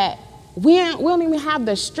that we don't even have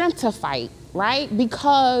the strength to fight, right?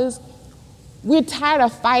 Because we're tired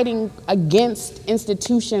of fighting against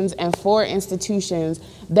institutions and for institutions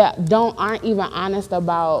that aren't even honest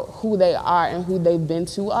about who they are and who they've been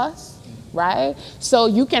to us, right? So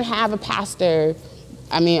you can have a pastor.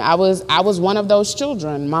 I mean, I was one of those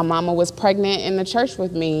children. My mama was pregnant in the church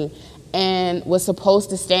with me and was supposed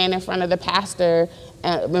to stand in front of the pastor,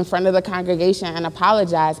 in front of the congregation and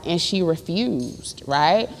apologize, and she refused,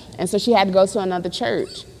 right? And so she had to go to another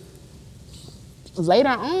church. Later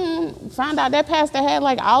on, found out that pastor had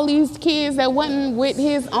like all these kids that wasn't with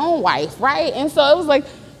his own wife, right? And so it was like,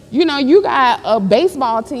 you know, you got a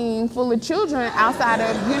baseball team full of children outside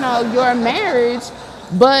of, you know, your marriage,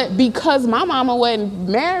 but because my mama wasn't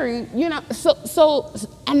married, you know,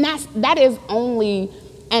 and that is only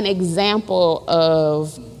an example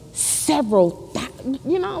of several,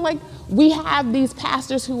 you know, like we have these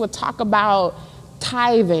pastors who would talk about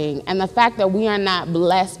tithing and the fact that we are not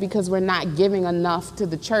blessed because we're not giving enough to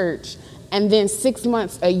the church. And then 6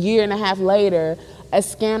 months, a year and a half later, a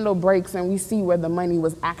scandal breaks and we see where the money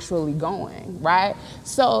was actually going, right?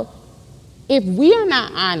 So if we are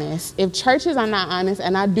not honest, if churches are not honest,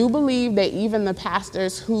 and I do believe that even the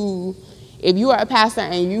pastors who, if you are a pastor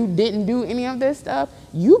and you didn't do any of this stuff,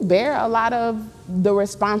 you bear a lot of the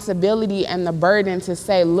responsibility and the burden to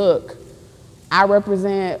say, look, I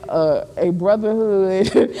represent a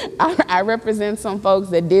brotherhood. I represent some folks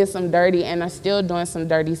that did some dirty and are still doing some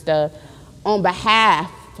dirty stuff. On behalf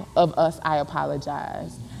of us, I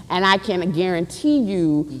apologize. And I can guarantee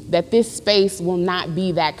you that this space will not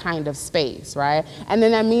be that kind of space, right? And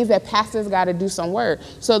then that means that pastors got to do some work.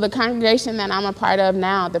 So the congregation that I'm a part of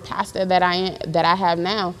now, the pastor that I have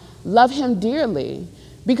now, love him dearly.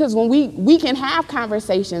 Because when we can have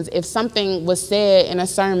conversations, if something was said in a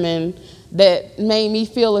sermon that made me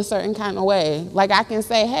feel a certain kind of way, like I can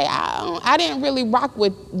say, hey, I didn't really rock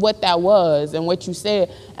with what that was and what you said,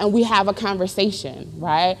 and we have a conversation,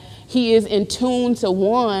 right? He is in tune to,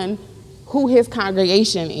 one, who his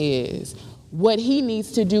congregation is, what he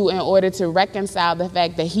needs to do in order to reconcile the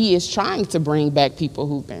fact that he is trying to bring back people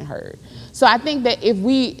who've been hurt. So I think that if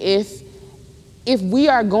we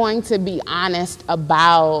are going to be honest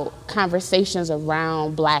about conversations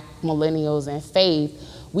around Black millennials and faith,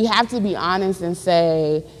 we have to be honest and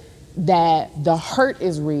say that the hurt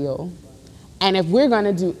is real. And if we're going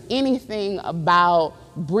to do anything about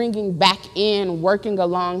bringing back in, working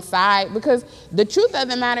alongside, because the truth of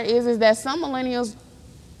the matter is that some millennials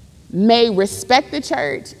may respect the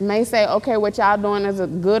church, may say, okay, what y'all doing is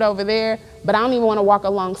good over there, but I don't even want to walk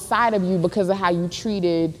alongside of you because of how you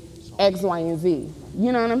treated X, Y, and Z.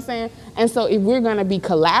 You know what I'm saying? And so if we're going to be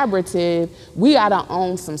collaborative, we got to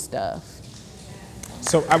own some stuff.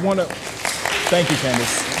 So I want to thank you,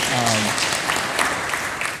 Candice.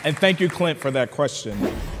 And thank you, Clint, for that question.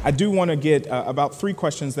 I do want to get about 3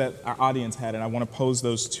 questions that our audience had, and I want to pose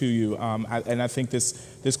those to you. And I think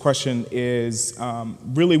this question is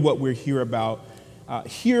really what we're here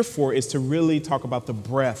for is to really talk about the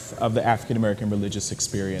breadth of the African American religious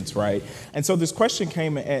experience, right? And so this question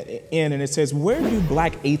came in, and it says, where do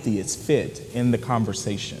Black atheists fit in the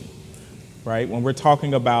conversation, right? When we're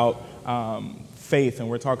talking about faith and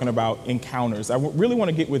we're talking about encounters, I really want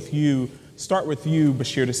to start with you,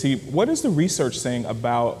 Besheer, to see what is the research saying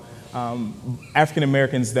about African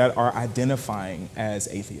Americans that are identifying as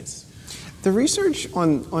atheists? The research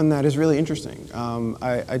on that is really interesting.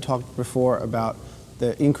 I talked before about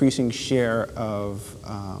the increasing share of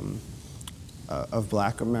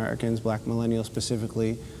Black Americans, Black millennials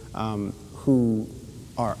specifically, who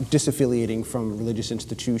are disaffiliating from religious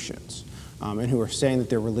institutions and who are saying that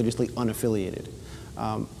they're religiously unaffiliated.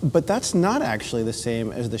 But that's not actually the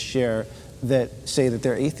same as the share that say that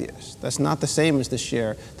they're atheists. That's not the same as the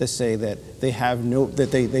share that say that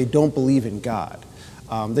they don't believe in God.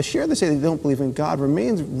 The share that say they don't believe in God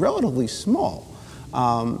remains relatively small.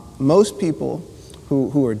 Most people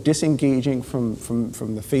who are disengaging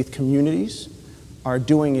from the faith communities are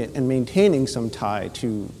doing it and maintaining some tie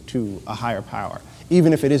to a higher power,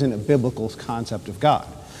 even if it isn't a biblical concept of God.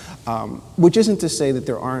 Which isn't to say that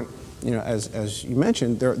there aren't, as you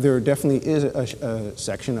mentioned, there definitely is a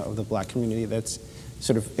section of the Black community that's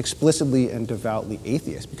sort of explicitly and devoutly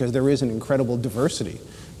atheist, because there is an incredible diversity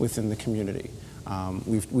within the community.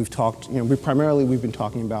 We've talked, we've been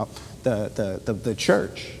talking about the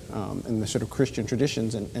church and the sort of Christian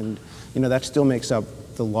traditions, and that still makes up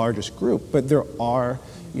the largest group. But there are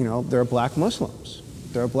Black Muslims.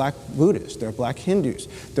 There are Black Buddhists, there are Black Hindus,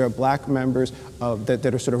 there are Black members that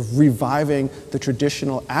are sort of reviving the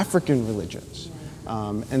traditional African religions.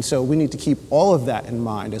 And so we need to keep all of that in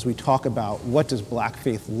mind as we talk about what does Black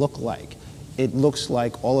faith look like. It looks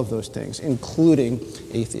like all of those things, including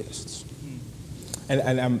atheists.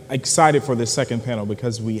 and I'm excited for this second panel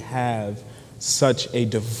because we have such a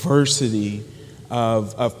diversity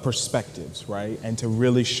of perspectives, right? And to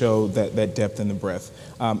really show that depth and the breadth.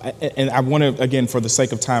 And I want to, again, for the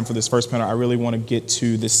sake of time for this first panel, I really want to get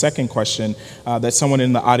to the second question that someone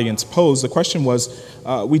in the audience posed. The question was,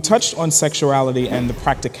 we touched on sexuality and the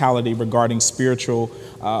practicality regarding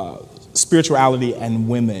spirituality and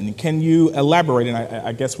women. Can you elaborate, and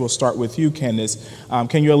I guess we'll start with you, Candice,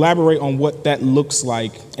 can you elaborate on what that looks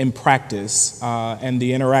like in practice and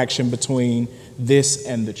the interaction between this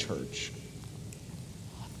and the church?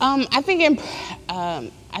 I think in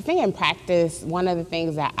practice, one of the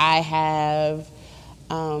things that I have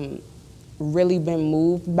really been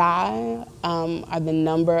moved by are the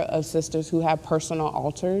number of sisters who have personal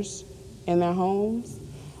altars in their homes.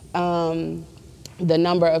 The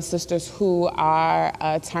number of sisters who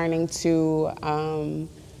are turning to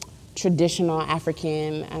traditional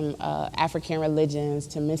African religions,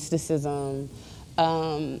 to mysticism,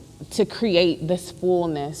 to create this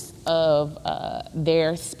fullness of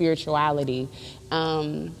their spirituality.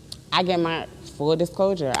 I get my full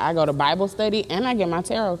disclosure. I go to Bible study and I get my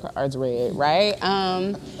tarot cards read, right?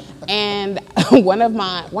 And one of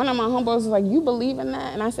my homeboys was like, "You believe in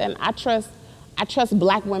that?" And I said, I trust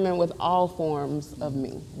Black women with all forms of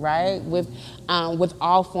me, right? With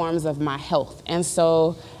all forms of my health. And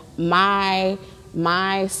so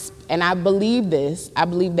and I believe this, I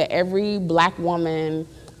believe that every Black woman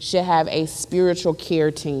should have a spiritual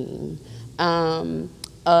care team.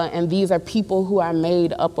 And these are people who are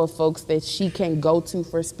made up of folks that she can go to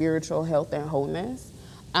for spiritual health and wholeness.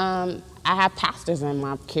 I have pastors in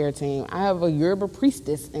my care team. I have a Yoruba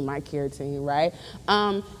priestess in my care team, right?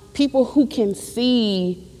 People who can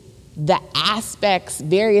see the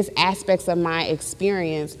various aspects of my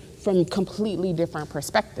experience from completely different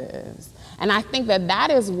perspectives. And I think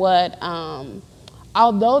that is what,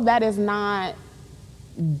 although that is not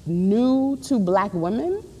new to Black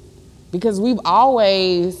women, because we've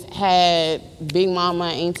always had Big Mama,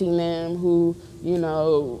 Auntie Nim, who, you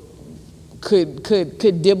know, could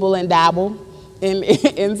dibble and dabble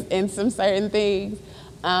in some certain things.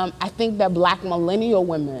 I think that Black millennial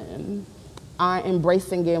women are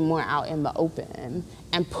embracing it more out in the open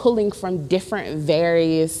and pulling from different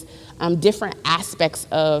aspects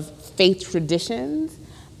of faith traditions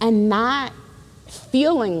and not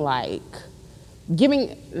feeling like giving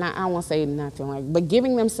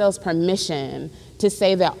themselves permission to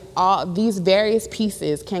say that all these various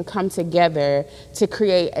pieces can come together to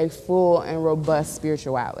create a full and robust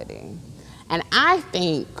spirituality. And I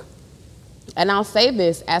think, and I'll say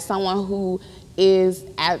this as someone who is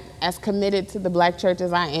as committed to the Black church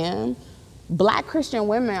as I am, Black Christian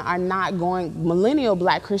women millennial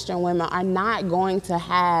Black Christian women are not going to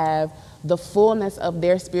have the fullness of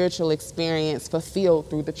their spiritual experience fulfilled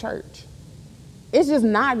through the church. It's just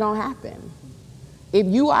not going to happen. If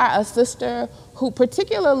you are a sister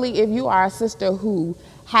particularly if you are a sister who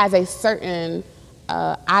has a certain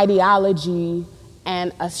ideology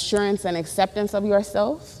and assurance and acceptance of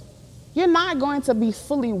yourself, you're not going to be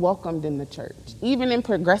fully welcomed in the church, even in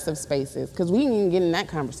progressive spaces, because we can get in that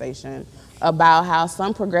conversation about how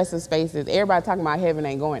some progressive spaces, everybody talking about heaven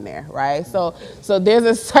ain't going there, right? So there's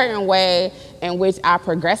a certain way in which our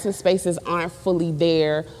progressive spaces aren't fully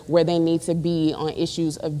there where they need to be on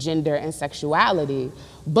issues of gender and sexuality.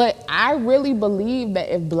 But I really believe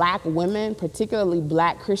that if Black women, particularly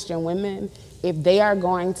Black Christian women, if they are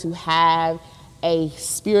going to have a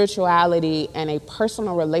spirituality and a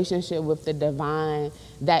personal relationship with the divine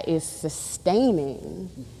that is sustaining,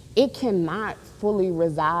 it cannot fully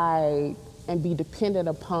reside and be dependent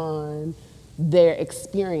upon their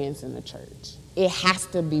experience in the church. It has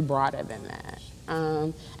to be broader than that.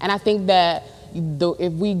 And I think that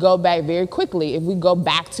if we go back very quickly, if we go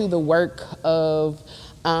back to the work of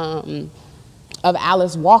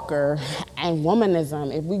Alice Walker and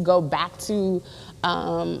womanism, if we go back to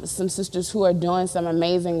some sisters who are doing some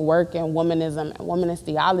amazing work in womanism and womanist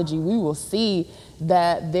theology, we will see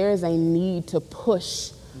that there is a need to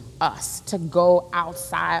push us to go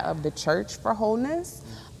outside of the church for wholeness.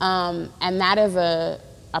 And that is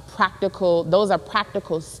those are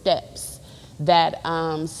practical steps that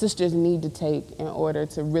sisters need to take in order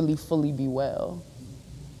to really fully be well.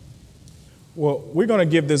 Well, we're going to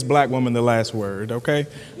give this Black woman the last word, okay?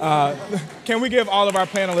 Can we give all of our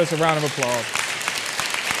panelists a round of applause?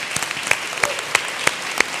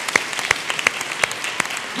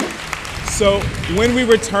 So when we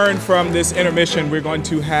return from this intermission, we're going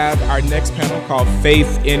to have our next panel called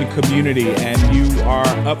Faith in Community, and you are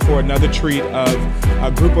up for another treat of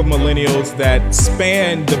a group of millennials that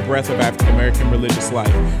span the breadth of African American religious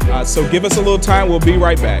life. So give us a little time. We'll be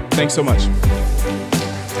right back. Thanks so much.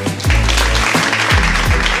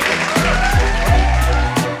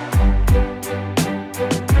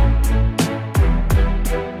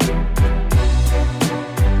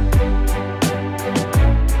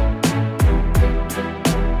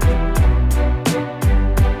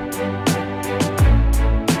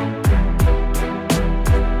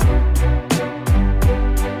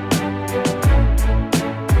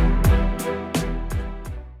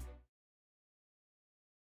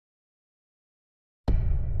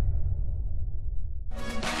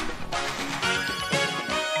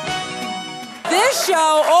 This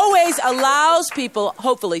show always allows people,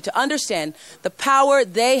 hopefully, to understand the power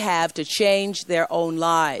they have to change their own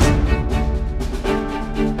lives.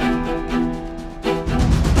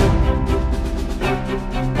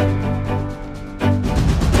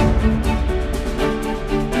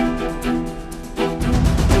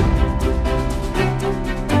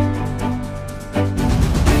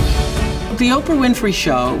 The Oprah Winfrey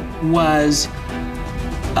Show was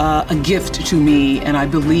a gift to me, and I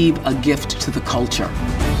believe a gift to the culture.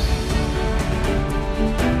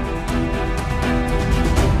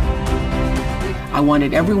 I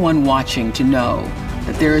wanted everyone watching to know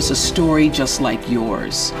that there is a story just like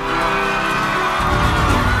yours.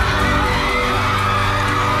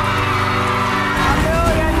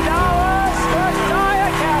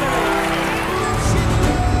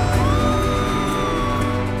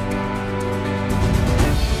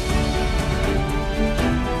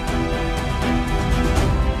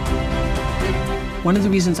 One of the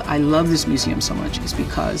reasons I love this museum so much is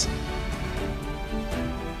because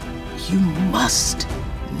you must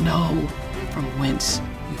know from whence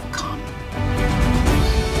you've come.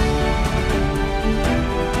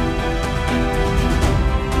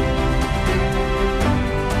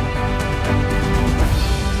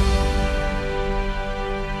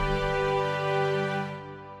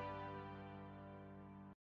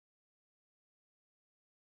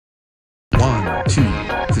 One, two,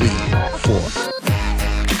 three, four.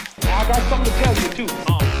 I got something to tell you, too.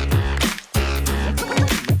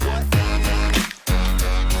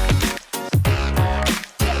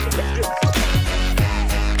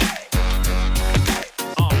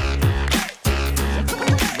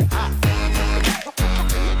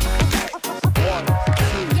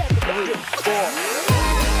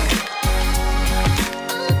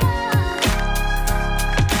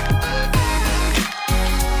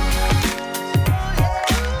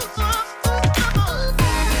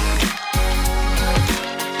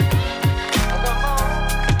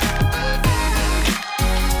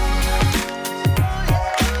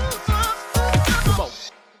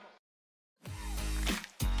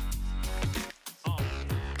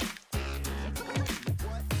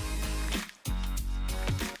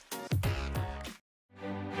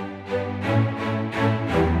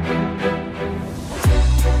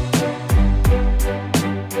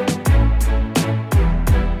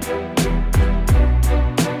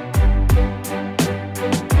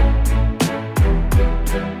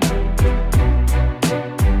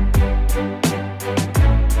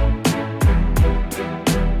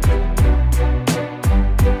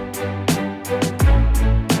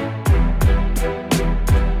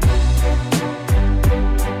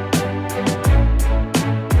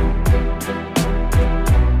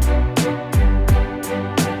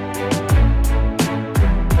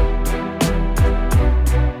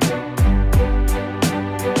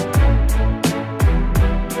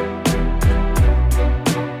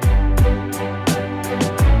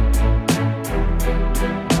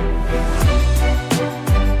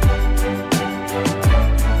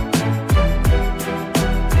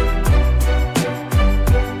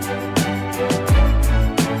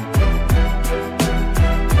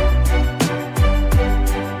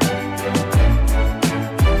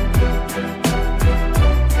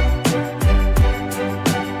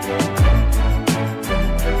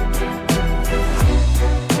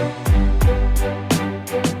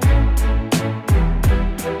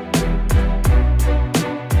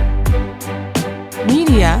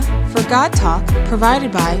 God Talk,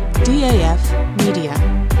 provided by DAF Media,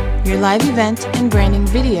 your live event and branding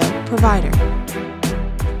video provider.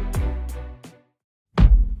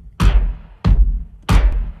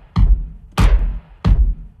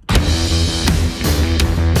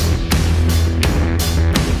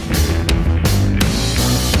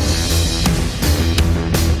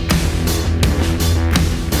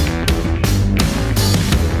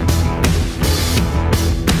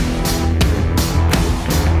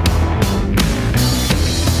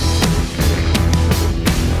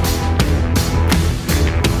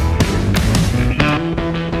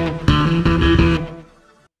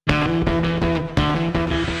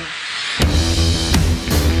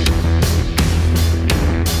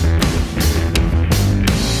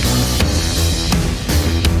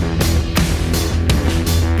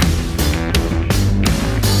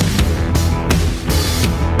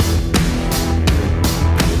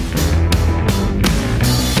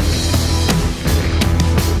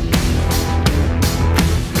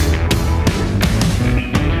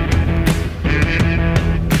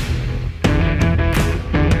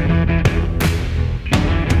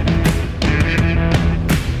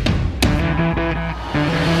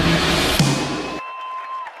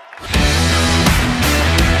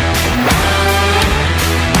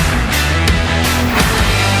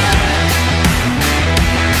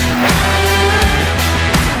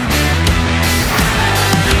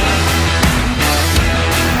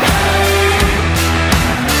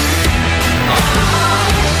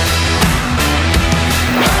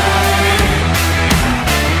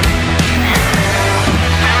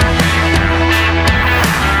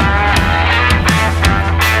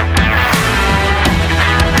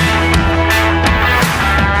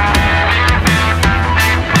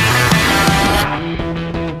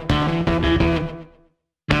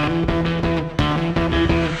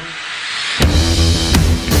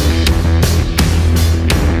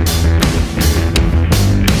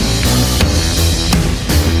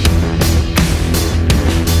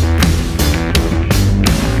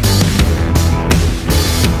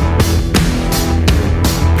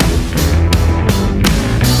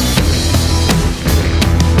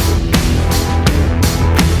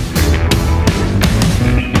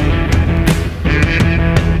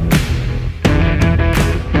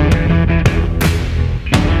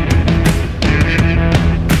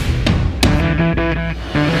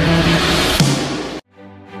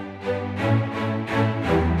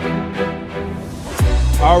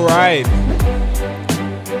 All right.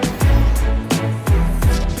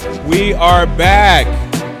 We are back.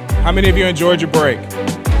 How many of you enjoyed your break?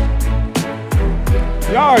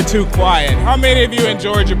 Y'all are too quiet. How many of you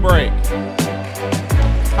enjoyed your break?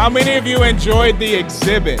 How many of you enjoyed the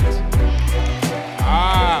exhibit?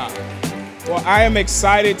 Well, I am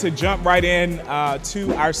excited to jump right in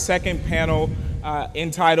to our second panel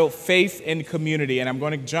entitled Faith in Community. And I'm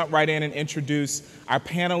going to jump right in and introduce our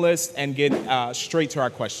panelists and get straight to our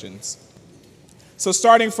questions. So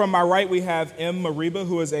starting from my right, we have Mereba,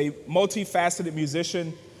 who is a multifaceted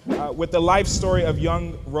musician with the life story of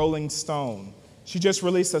young Rolling Stone. She just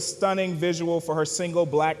released a stunning visual for her single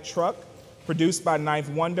Black Truck, produced by Ninth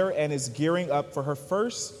Wonder, and is gearing up for her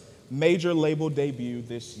first major label debut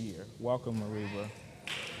this year. Welcome, Mereba.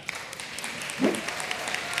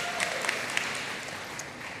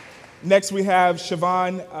 Next, we have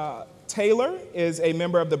Chavonni. Taylor is a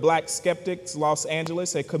member of the Black Skeptics Los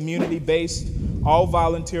Angeles, a community-based,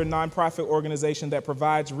 all-volunteer nonprofit organization that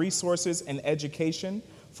provides resources and education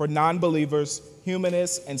for non-believers,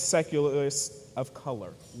 humanists, and secularists of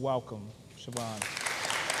color. Welcome, Chavonni.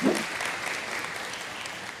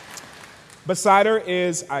 Beside her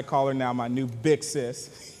is, I call her now my new big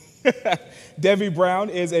sis, Devi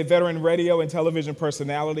Brown is a veteran radio and television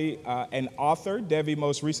personality and author. Devi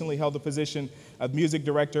most recently held the position of music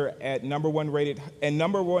director at number one rated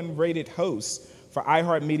host for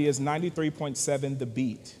iHeartMedia's 93.7 The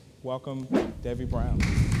Beat. Welcome, Devi Brown.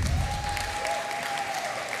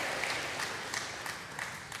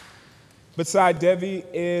 Beside Devi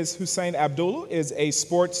is Husain Abdullah, is a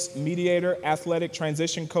sports mediator, athletic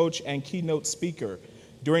transition coach, and keynote speaker.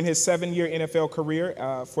 During his 7-year NFL career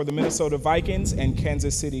for the Minnesota Vikings and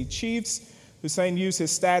Kansas City Chiefs, Husain used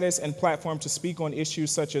his status and platform to speak on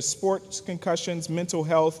issues such as sports concussions, mental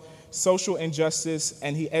health, social injustice,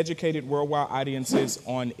 and he educated worldwide audiences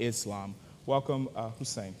on Islam. Welcome,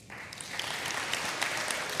 Husain.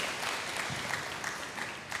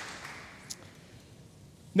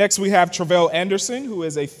 Next, we have Tre'vell Anderson, who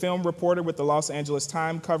is a film reporter with the Los Angeles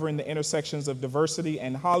Times, covering the intersections of diversity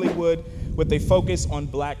and Hollywood with a focus on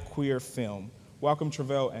Black queer film. Welcome,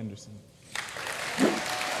 Tre'vell Anderson.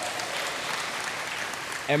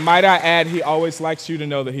 And might I add, he always likes you to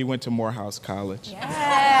know that he went to Morehouse College.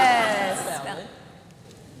 Yes.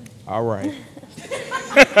 All right.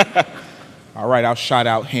 All right, I'll shout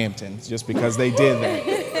out Hampton just because they did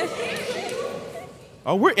that.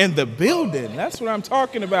 Oh, we're in the building. That's what I'm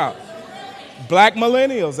talking about. Black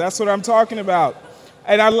Millennials, that's what I'm talking about.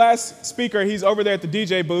 And our last speaker, he's over there at the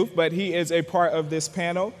DJ booth, but he is a part of this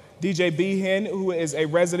panel. DJ Behan, who is a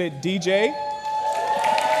resident DJ.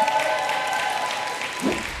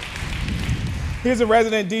 He's a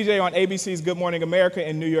resident DJ on ABC's Good Morning America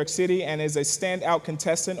in New York City and is a standout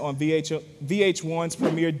contestant on VH1's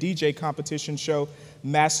premier DJ competition show,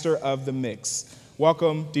 Master of the Mix.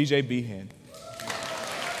 Welcome, DJ Behan.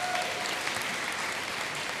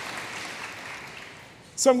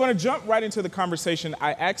 So I'm going to jump right into the conversation.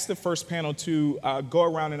 I asked the first panel to go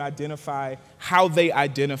around and identify how they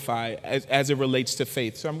identify as it relates to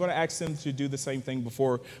faith. So I'm going to ask them to do the same thing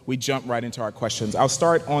before we jump right into our questions. I'll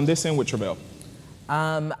start on this end with Tre'vell.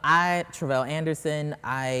 Tre'vell Anderson,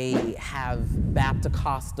 I have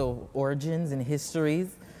Baptist-Costal origins and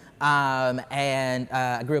histories, and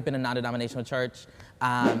I grew up in a non-denominational church.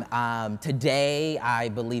 Today, I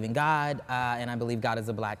believe in God, and I believe God is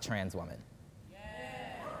a Black trans woman.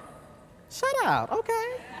 Shut up,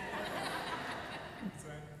 okay.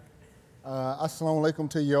 Assalamu alaikum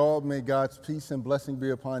to y'all. May God's peace and blessing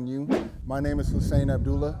be upon you. My name is Husain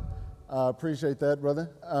Abdullah. Appreciate that, brother.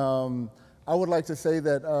 I would like to say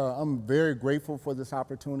that I'm very grateful for this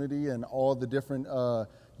opportunity and all the different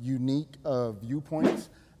unique viewpoints.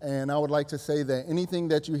 And I would like to say that anything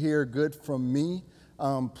that you hear good from me,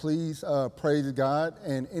 please praise God.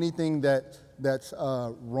 And anything that's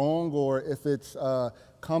wrong, or if it's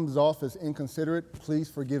comes off as inconsiderate, please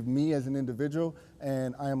forgive me as an individual,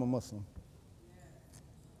 and I am a Muslim.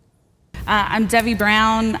 I'm Devi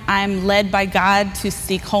Brown. I'm led by God to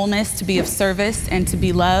seek wholeness, to be of service, and to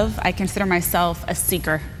be love. I consider myself a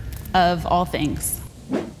seeker of all things.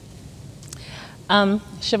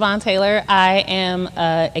 Chavonni Taylor. I am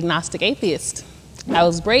an agnostic atheist. I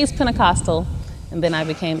was raised Pentecostal, and then I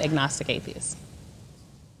became agnostic atheist.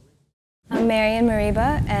 I'm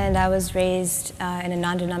Mereba, and I was raised in a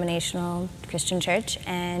non-denominational Christian church,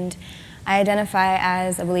 and I identify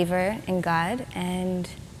as a believer in God and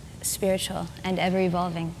spiritual and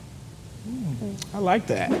ever-evolving. I like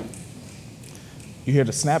that. You hear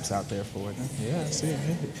the snaps out there for it. Huh? Yeah, I see it.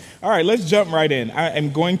 All right, let's jump right in. I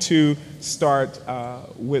am going to start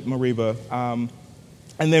with Mereba.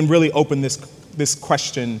 and then really open this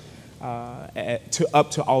question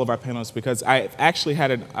up to all of our panelists, because I actually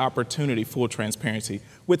had an opportunity, full transparency,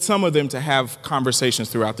 with some of them to have conversations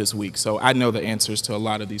throughout this week. So I know the answers to a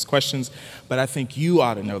lot of these questions, but I think you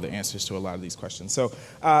ought to know the answers to a lot of these questions. So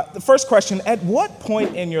the first question, at what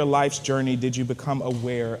point in your life's journey did you become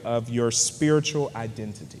aware of your spiritual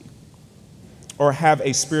identity or have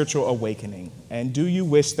a spiritual awakening? And do you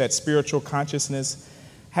wish that spiritual consciousness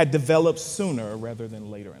had developed sooner rather than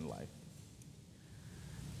later in life?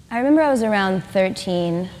 I remember I was around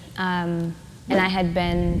 13, and I had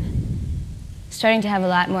been starting to have a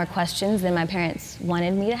lot more questions than my parents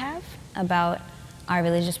wanted me to have about our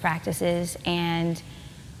religious practices. And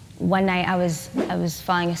one night I was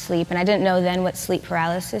falling asleep, and I didn't know then what sleep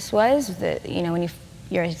paralysis was. When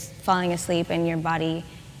you're falling asleep and your body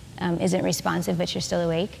isn't responsive, but you're still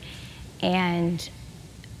awake. And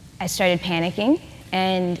I started panicking,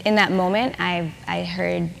 and in that moment I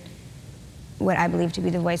heard what I believe to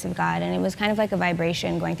be the voice of God, and it was kind of like a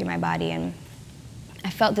vibration going through my body, and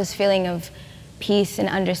I felt this feeling of peace and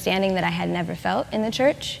understanding that I had never felt in the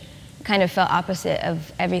church. Kind of felt opposite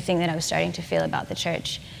of everything that I was starting to feel about the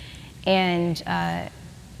church. And I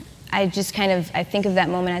think of that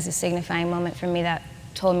moment as a signifying moment for me that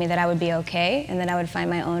told me that I would be okay and that I would find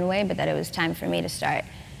my own way, but that it was time for me to start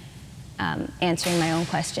answering my own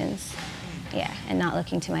questions, and not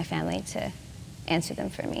looking to my family to answer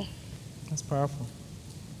them for me. That's powerful.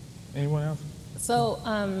 Anyone else? So,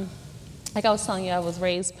 like I was telling you, I was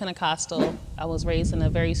raised Pentecostal. I was raised in a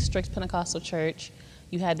very strict Pentecostal church.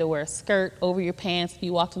 You had to wear a skirt over your pants if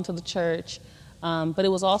you walked into the church. But it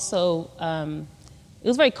was also, it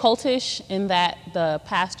was very cultish in that the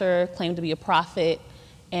pastor claimed to be a prophet,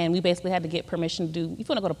 and we basically had to get permission to do, if you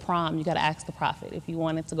want to go to prom, you got to ask the prophet. If you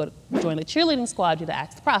wanted to join the cheerleading squad, you had to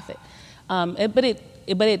ask the prophet. But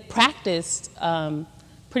it practiced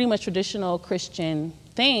pretty much traditional Christian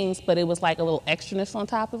things, but it was like a little extraness on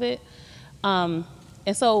top of it. And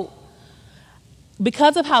so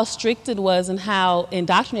because of how strict it was and how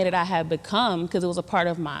indoctrinated I had become, because it was a part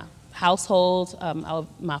of my household,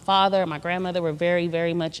 my father, my grandmother were very,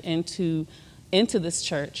 very much into this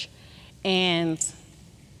church. And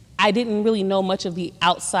I didn't really know much of the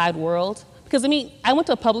outside world. Because, I went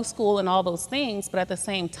to a public school and all those things, but at the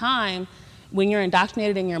same time, when you're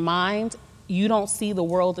indoctrinated in your mind, you don't see the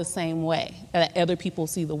world the same way that other people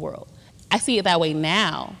see the world. I see it that way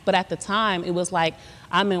now, but at the time, it was like,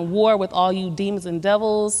 I'm in war with all you demons and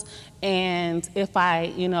devils, and if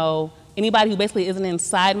anybody who basically isn't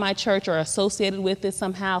inside my church or associated with it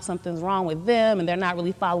somehow, something's wrong with them, and they're not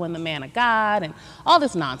really following the man of God, and all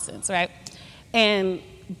this nonsense, right? And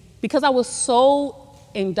because I was so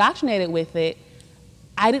indoctrinated with it,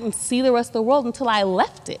 I didn't see the rest of the world until I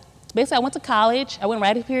left it. Basically, I went to college. I went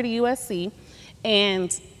right up here to USC,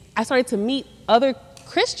 and I started to meet other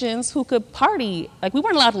Christians who could party. Like, we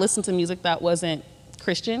weren't allowed to listen to music that wasn't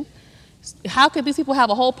Christian. How could these people have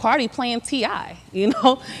a whole party playing T.I.,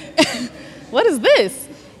 What is this?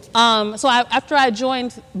 So after I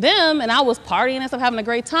joined them and I was partying and stuff, having a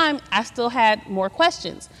great time, I still had more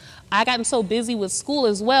questions. I gotten so busy with school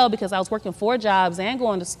as well because I was working 4 jobs and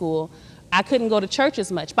going to school. I couldn't go to church as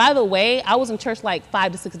much. By the way, I was in church like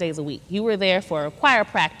 5 to 6 days a week. You were there for choir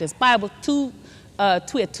practice, Bible,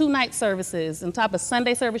 we had 2 night services. On top of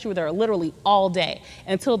Sunday service, you were there literally all day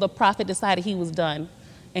until the prophet decided he was done.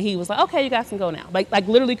 And he was like, okay, you guys can go now. Like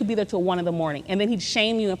literally could be there till 1 in the morning. And then he'd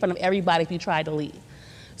shame you in front of everybody if you tried to leave.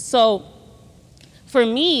 So for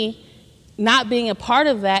me, not being a part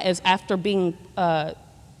of that is after being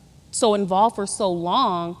so involved for so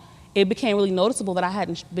long, it became really noticeable that I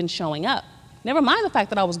hadn't been showing up. Never mind the fact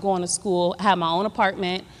that I was going to school, I had my own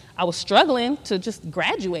apartment, I was struggling to just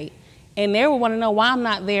graduate. And they would want to know why I'm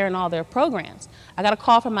not there in all their programs. I got a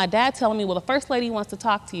call from my dad telling me, well, the first lady wants to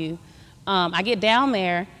talk to you. I get down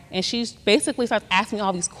there, and she basically starts asking me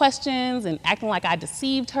all these questions and acting like I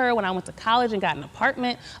deceived her when I went to college and got an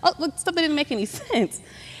apartment. Oh, look, stuff that didn't make any sense.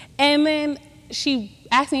 And then she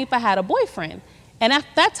asked me if I had a boyfriend. And at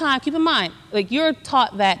that time, keep in mind, like, you're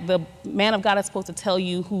taught that the man of God is supposed to tell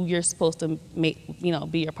you who you're supposed to make,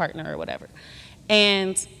 be your partner or whatever.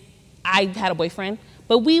 And I had a boyfriend,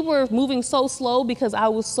 but we were moving so slow because I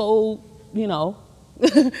was so, we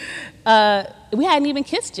hadn't even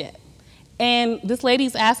kissed yet. And this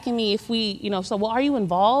lady's asking me if we, so, well, are you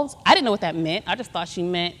involved? I didn't know what that meant. I just thought she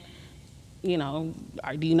meant, do you know him?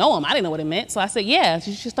 I didn't know what it meant. So I said, yeah.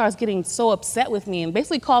 She starts getting so upset with me and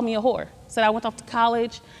basically called me a whore. Said I went off to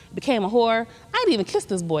college, became a whore. I didn't even kiss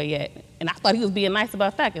this boy yet. And I thought he was being nice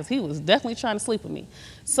about that because he was definitely trying to sleep with me.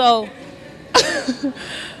 So,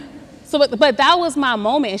 But that was my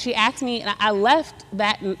moment, and she asked me, and I left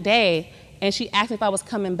that day, and she asked me if I was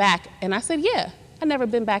coming back, and I said, yeah. I've never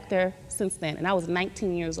been back there since then, and I was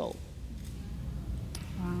 19 years old.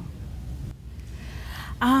 Wow.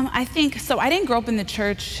 I think, so I didn't grow up in the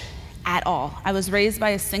church at all. I was raised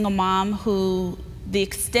by a single mom who, the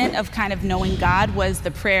extent of kind of knowing God was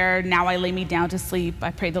the prayer, now I lay me down to sleep,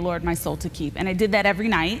 I pray the Lord my soul to keep. And I did that every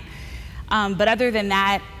night. But other than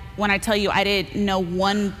that, when I tell you I didn't know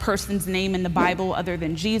one person's name in the Bible other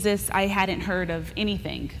than Jesus, I hadn't heard of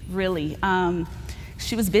anything, really.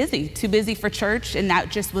 She was busy, too busy for church, and that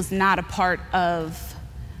just was not a part of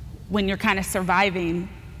when you're kind of surviving.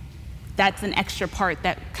 That's an extra part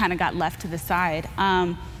that kind of got left to the side.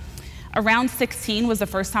 Around 16 was the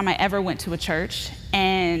first time I ever went to a church,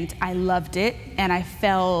 and I loved it, and I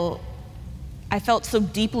felt so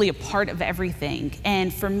deeply a part of everything.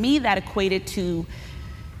 And for me, that equated to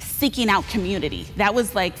seeking out community. That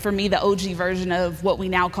was like, for me, the OG version of what we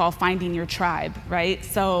now call finding your tribe, right?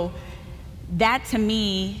 So that to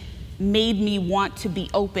me made me want to be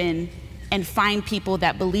open and find people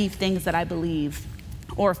that believe things that I believe,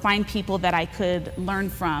 or find people that I could learn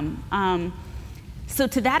from. So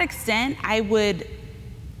to that extent, I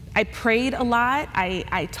prayed a lot,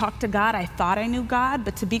 I talked to God, I thought I knew God,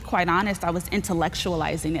 but to be quite honest, I was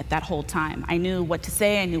intellectualizing it that whole time. I knew what to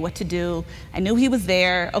say, I knew what to do, I knew he was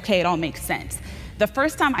there, okay, it all makes sense. The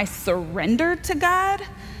first time I surrendered to God,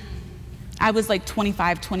 I was like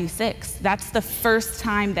 25, 26. That's the first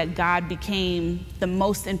time that God became the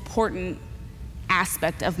most important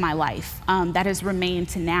aspect of my life that has remained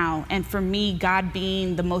to now. And for me, God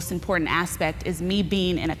being the most important aspect is me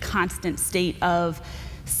being in a constant state of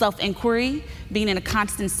self-inquiry, being in a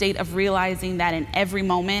constant state of realizing that in every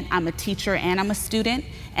moment I'm a teacher and I'm a student,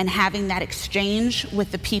 and having that exchange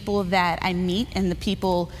with the people that I meet and the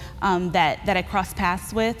people that I cross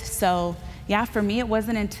paths with. So yeah, for me, it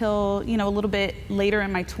wasn't until, a little bit later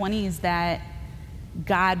in my 20s that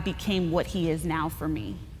God became what he is now for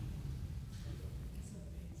me.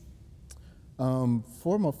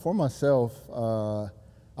 For myself,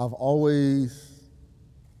 I've always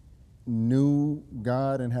knew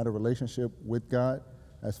God and had a relationship with God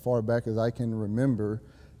as far back as I can remember,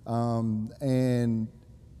 and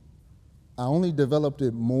I only developed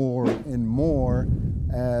it more and more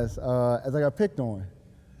as I got picked on.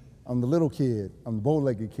 I'm the little kid, I'm the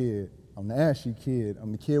bow-legged kid, I'm the ashy kid,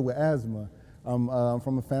 I'm the kid with asthma, I'm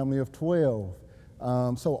from a family of 12.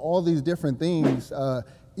 So all these different things,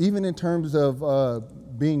 even in terms of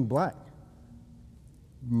being black.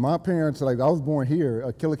 My parents, I was born here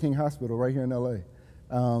at Killer King Hospital right here in LA.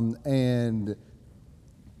 And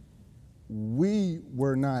we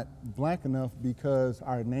were not black enough because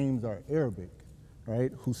our names are Arabic,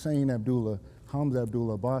 right? Husain Abdullah, Hamza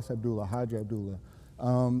Abdullah, Abbas Abdullah, Hajj Abdullah.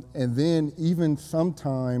 And then even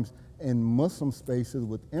sometimes in Muslim spaces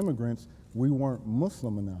with immigrants, we weren't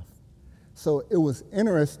Muslim enough. So it was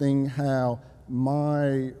interesting how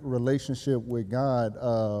my relationship with God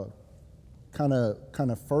kind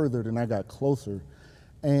of furthered and I got closer.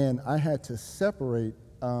 And I had to separate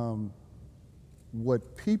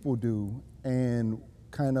what people do and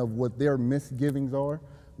kind of what their misgivings are,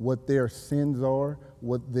 what their sins are,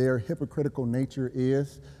 what their hypocritical nature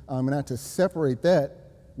is. And I had to separate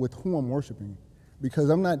that with who I'm worshiping, because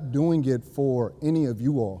I'm not doing it for any of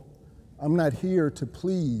you all. I'm not here to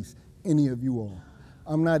please any of you all.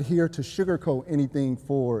 I'm not here to sugarcoat anything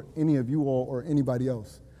for any of you all or anybody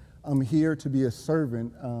else. I'm here to be a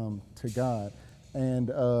servant to God. And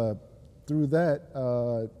through that,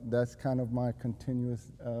 that's kind of my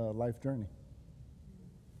continuous life journey.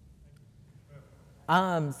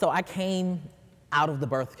 So I came out of the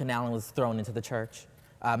birth canal and was thrown into the church.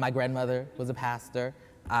 My grandmother was a pastor,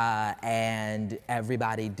 and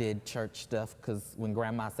everybody did church stuff, because when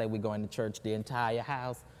grandma said we're going to church, the entire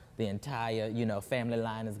house, the entire, family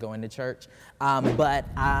line is going to church. But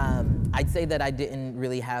I'd say that I didn't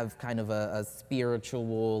really have kind of a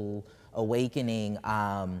spiritual awakening.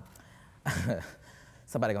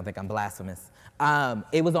 Somebody gonna think I'm blasphemous.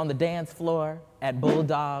 It was on the dance floor at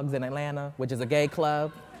Bulldogs in Atlanta, which is a gay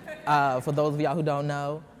club, for those of y'all who don't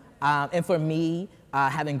know. And for me,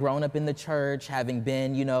 having grown up in the church, having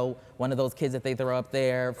been, one of those kids that they throw up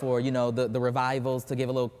there for, the revivals to give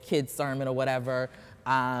a little kid's sermon or whatever,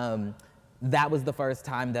 that was the first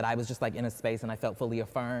time that I was just like in a space and I felt fully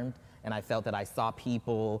affirmed. And I felt that I saw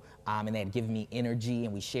people and they had given me energy,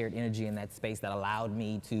 and we shared energy in that space that allowed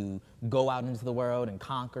me to go out into the world and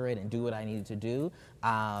conquer it and do what I needed to do.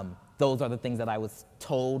 Those are the things that I was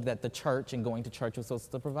told that the church and going to church was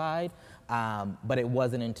supposed to provide. But it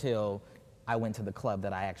wasn't until I went to the club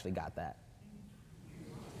that I actually got that.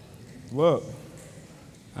 Look,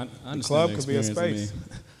 I understand the club the could be a experience.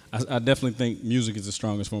 space. I definitely think music is the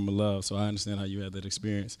strongest form of love, so I understand how you had that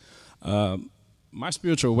experience. My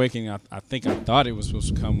spiritual awakening, I thought it was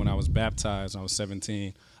supposed to come when I was baptized when I was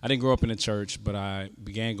 17. I didn't grow up in a church, but I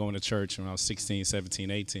began going to church when I was 16,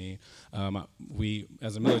 17, 18. We,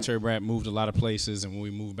 as a military brat, moved a lot of places, and when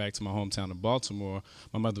we moved back to my hometown of Baltimore,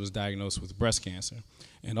 my mother was diagnosed with breast cancer.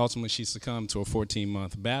 And ultimately, she succumbed to a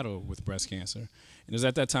 14-month battle with breast cancer. And it was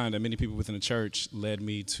at that time that many people within the church led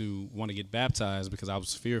me to want to get baptized because I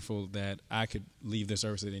was fearful that I could leave this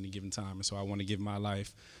earth at any given time. And so I wanted to give my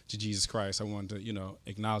life to Jesus Christ. I wanted to,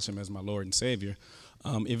 acknowledge him as my Lord and Savior.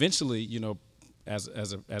 Eventually, as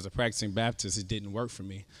a practicing Baptist, it didn't work for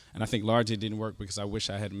me. And I think largely it didn't work because I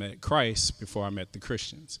wish I had met Christ before I met the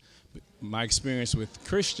Christians. But my experience with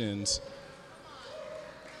Christians,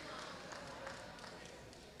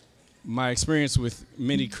 my experience with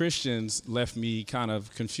many Christians left me kind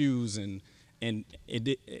of confused, and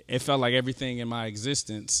it felt like everything in my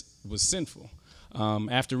existence was sinful.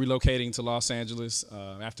 After relocating to Los Angeles,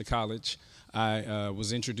 after college, I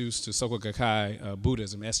was introduced to Soka Gakkai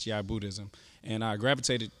Buddhism, SGI Buddhism, and I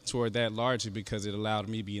gravitated toward that largely because it allowed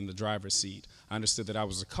me to be in the driver's seat. I understood that I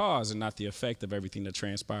was the cause and not the effect of everything that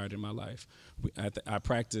transpired in my life. I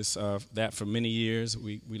practiced that for many years.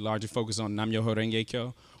 We largely focus on Nam-myoho Renge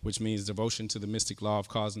Kyo, which means devotion to the mystic law of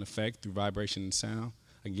cause and effect through vibration and sound.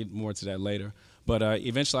 I can get more to that later. But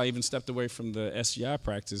eventually I even stepped away from the SGI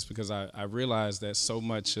practice because I realized that so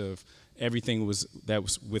much of everything that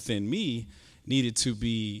was within me needed to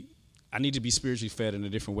be spiritually fed in a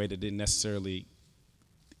different way that didn't necessarily,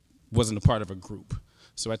 wasn't a part of a group.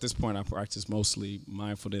 So at this point I practice mostly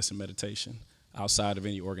mindfulness and meditation outside of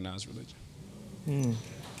any organized religion.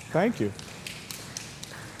 Thank you.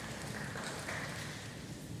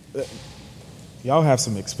 Y'all have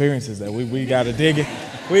some experiences that we got to dig in.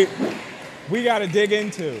 We got to dig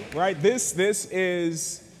into, right? This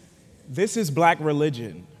is Black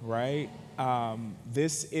religion, right?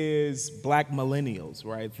 This is Black Millennials,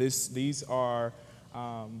 right? These are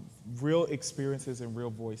real experiences and real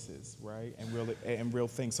voices, right? And real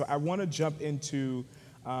things. So I want to jump into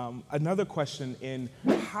another question in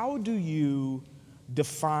how do you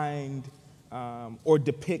define or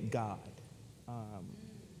depict God,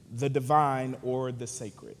 the divine or the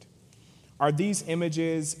sacred? Are these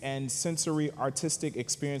images and sensory artistic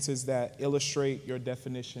experiences that illustrate your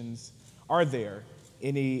definitions? Are there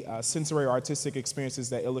any sensory artistic experiences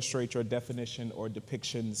that illustrate your definition or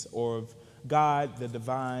depictions of God, the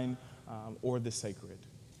divine, or the sacred?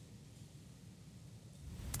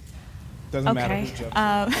 Doesn't matter who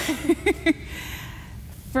jumps.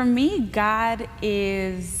 For me, God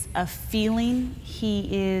is a feeling. He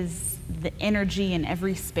is the energy in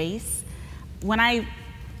every space. When I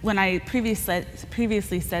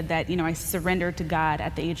previously said that, I surrendered to God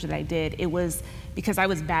at the age that I did, it was because I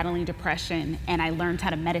was battling depression and I learned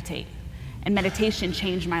how to meditate. And meditation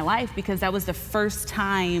changed my life because that was the first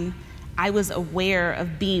time I was aware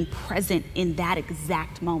of being present in that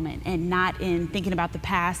exact moment and not in thinking about the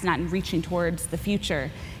past, not in reaching towards the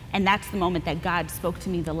future. And that's the moment that God spoke to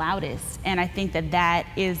me the loudest. And I think that that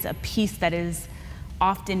is a piece that is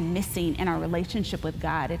often missing in our relationship with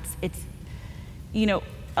God. It's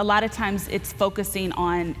a lot of times it's focusing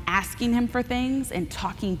on asking him for things and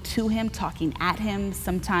talking to him, talking at him,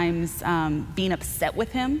 sometimes being upset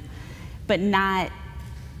with him, but not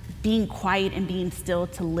being quiet and being still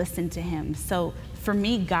to listen to him. So for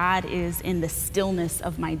me, God is in the stillness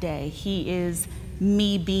of my day. He is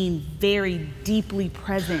me being very deeply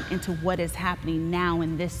present into what is happening now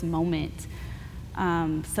in this moment.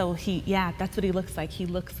 So that's what he looks like. He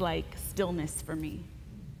looks like stillness for me.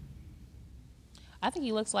 I think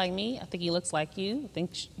he looks like me. I think he looks like you. I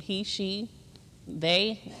think he, she,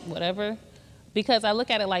 they, whatever. Because I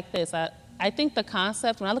look at it like this. I think the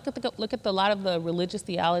concept, when I look at a lot of the religious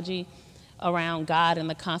theology around God and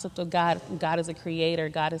the concept of God, God is a creator,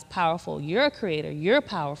 God is powerful. You're a creator, you're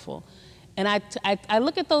powerful. And I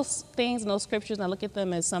look at those things and those scriptures and I look at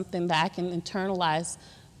them as something that I can internalize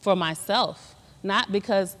for myself. Not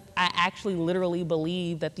because I actually literally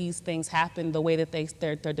believe that these things happen the way that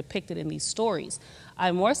they're depicted in these stories.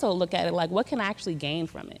 I more so look at it like, what can I actually gain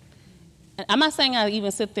from it? And I'm not saying I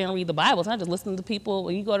even sit there and read the Bible. It's not just listening to people.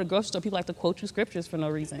 When you go to the grocery store, people like to quote you scriptures for no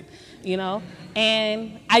reason,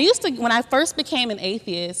 And I used to, when I first became an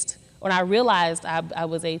atheist, when I realized I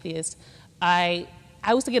was atheist, I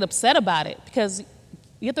used to get upset about it because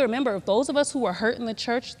you have to remember, if those of us who were hurt in the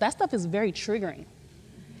church, that stuff is very triggering.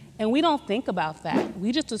 And we don't think about that.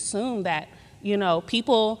 We just assume that,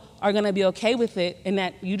 people are going to be okay with it and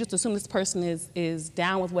that you just assume this person is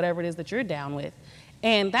down with whatever it is that you're down with.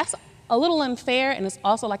 And that's a little unfair, and it's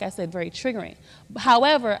also, like I said, very triggering.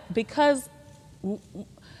 However, because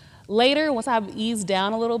later, once I've eased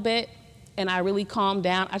down a little bit and I really calmed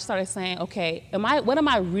down, I started saying, okay, what am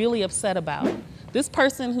I really upset about? This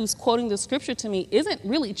person who's quoting the scripture to me isn't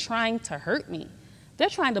really trying to hurt me. They're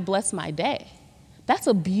trying to bless my day. That's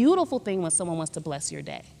a beautiful thing when someone wants to bless your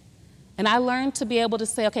day. And I learned to be able to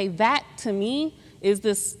say, okay, that to me is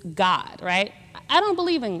this God, right? I don't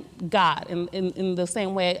believe in God in the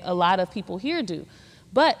same way a lot of people here do.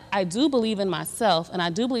 But I do believe in myself, and I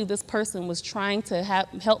do believe this person was trying to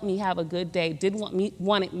help me have a good day,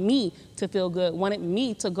 wanted me to feel good, wanted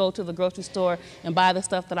me to go to the grocery store and buy the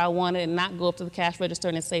stuff that I wanted and not go up to the cash register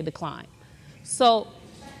and say decline. So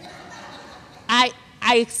I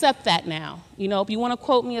accept that now. You know, if you want to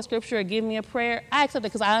quote me a scripture or give me a prayer, I accept it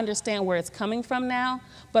because I understand where it's coming from now,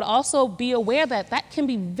 but also be aware that that can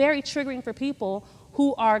be very triggering for people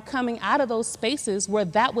who are coming out of those spaces where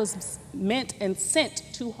that was meant and sent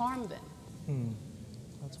to harm them.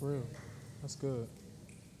 That's real. That's good.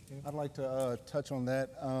 I'd like to touch on that.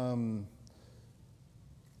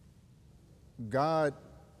 God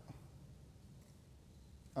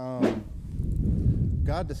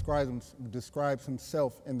describes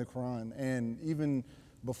himself in the Quran, and even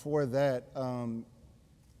before that,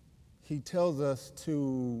 he tells us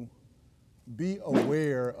to be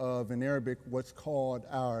aware of, in Arabic, what's called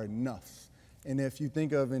our nafs. And if you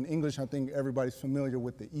think of, in English, I think everybody's familiar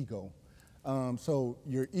with the ego. So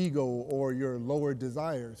your ego or your lower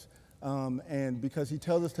desires. And because he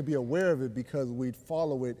tells us to be aware of it, because we'd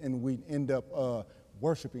follow it and we'd end up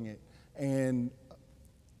worshiping it. And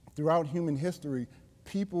throughout human history,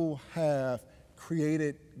 people have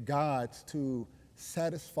created gods to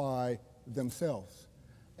satisfy themselves.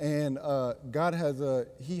 And God has a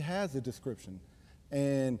description,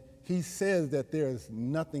 and he says that there's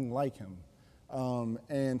nothing like him.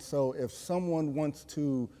 And so if someone wants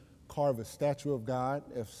to carve a statue of God,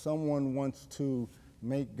 if someone wants to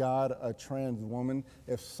make God a trans woman,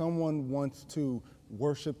 if someone wants to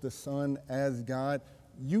worship the sun as God,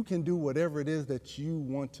 you can do whatever it is that you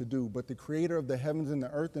want to do. But the creator of the heavens and the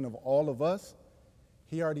earth and of all of us,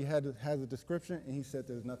 he already has a description, and he said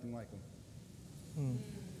there's nothing like him.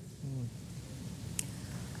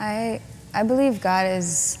 I believe God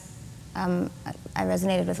is, I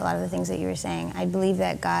resonated with a lot of the things that you were saying. I believe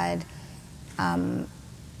that God,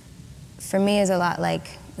 for me, is a lot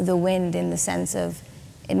like the wind in the sense of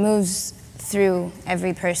it moves through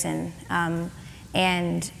every person.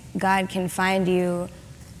 And God can find you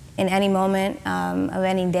in any moment of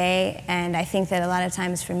any day. And I think that a lot of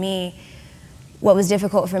times for me, what was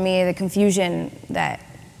difficult for me, the confusion that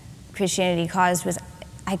Christianity caused was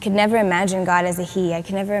I could never imagine God as a he. I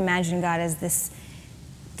could never imagine God as this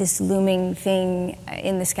looming thing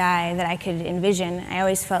in the sky that I could envision. I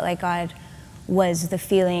always felt like God was the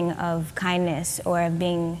feeling of kindness or of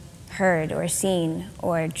being heard or seen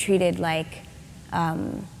or treated with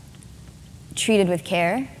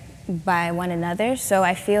care by one another. So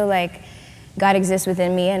I feel like God exists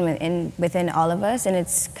within me and within all of us, and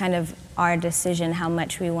it's kind of our decision how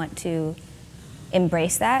much we want to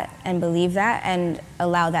embrace that and believe that and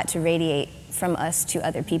allow that to radiate from us to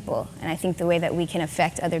other people. And I think the way that we can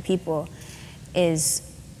affect other people is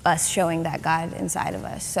us showing that God inside of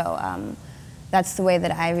us. So that's the way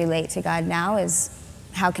that I relate to God now, is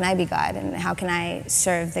how can I be God and how can I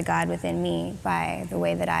serve the God within me by the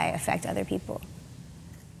way that I affect other people.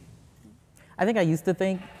 I think I used to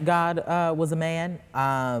think God was a man,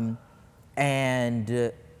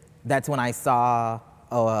 and that's when I saw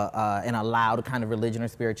and allowed kind of religion or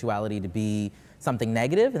spirituality to be something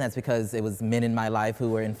negative, and that's because it was men in my life who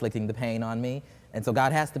were inflicting the pain on me. And so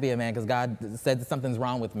God has to be a man because God said that something's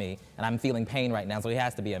wrong with me and I'm feeling pain right now, so he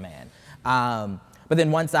has to be a man. But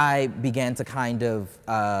then once I began to kind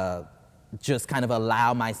of just kind of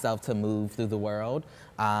allow myself to move through the world,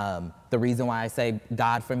 the reason why I say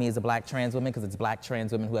God for me is a black trans woman, because it's black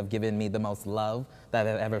trans women who have given me the most love that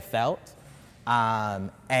I've ever felt.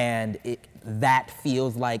 And that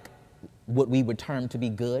feels like what we would term to be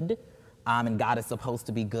good, and God is supposed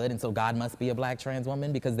to be good, and so God must be a black trans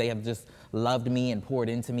woman because they have just loved me and poured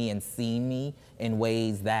into me and seen me in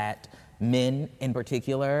ways that men in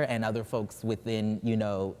particular and other folks within, you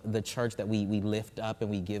know, the church that we lift up and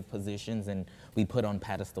we give positions and we put on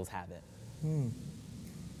pedestals haven't.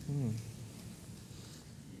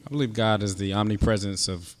 I believe God is the omnipresence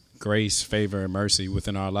of grace, favor, and mercy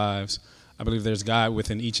within our lives. I believe there's God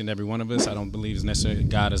within each and every one of us. I don't believe it's necessarily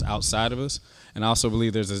God is outside of us. And I also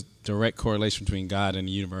believe there's a direct correlation between God and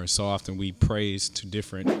the universe. So often we praise to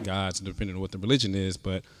different gods depending on what the religion is,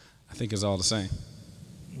 but I think it's all the same.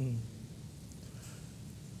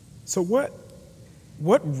 So what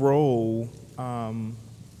role, and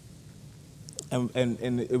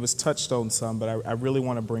it was touched on some, but I really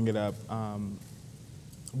want to bring it up.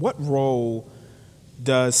 What role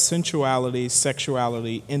does sensuality,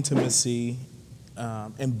 sexuality, intimacy,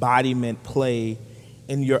 embodiment play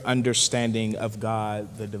in your understanding of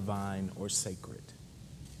God, the divine, or sacred?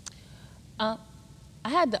 I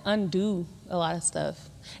had to undo a lot of stuff.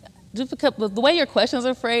 Just because the way your questions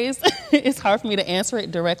are phrased, it's hard for me to answer it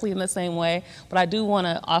directly in the same way, but I do want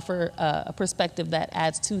to offer a perspective that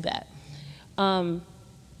adds to that. I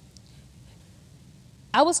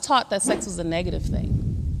was taught that sex was a negative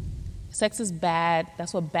thing. Sex is bad.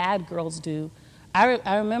 That's what bad girls do. I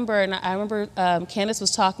remember Candice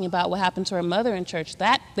was talking about what happened to her mother in church.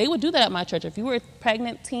 They would do that at my church. If you were a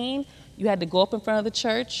pregnant teen, you had to go up in front of the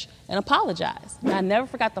church and apologize. And I never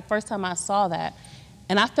forgot the first time I saw that,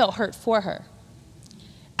 and I felt hurt for her.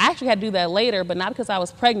 I actually had to do that later, but not because I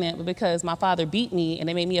was pregnant, but because my father beat me, and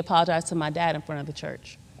they made me apologize to my dad in front of the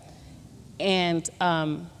church. And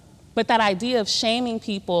but that idea of shaming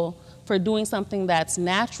people for doing something that's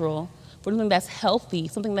natural, for something that's healthy,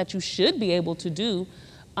 something that you should be able to do,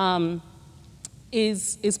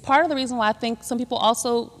 is part of the reason why I think some people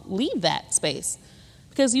also leave that space.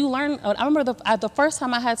 Because you learn, I remember the first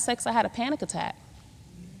time I had sex, I had a panic attack.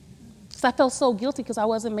 Because I felt so guilty because I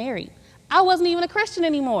wasn't married. I wasn't even a Christian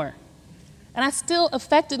anymore. And it still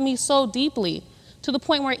affected me so deeply to the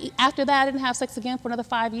point where after that, I didn't have sex again for another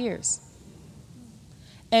 5 years.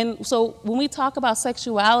 And so when we talk about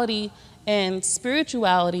sexuality and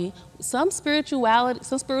spirituality, some spiritual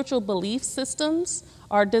belief systems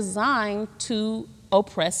are designed to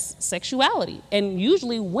oppress sexuality, and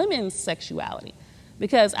usually women's sexuality.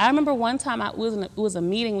 Because I remember one time, it was a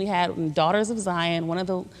meeting we had in Daughters of Zion, one of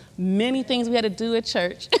the many things we had to do at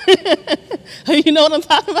church. You know what I'm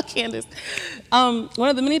talking about, Candice? One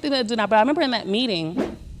of the many things I do now, but I remember in that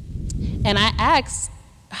meeting, and I asked,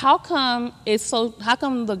 how come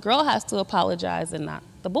the girl has to apologize and not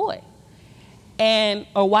the boy?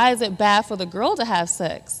 Or why is it bad for the girl to have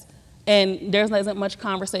sex? And there isn't much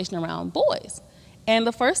conversation around boys. And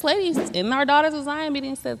the first lady in our Daughters of Zion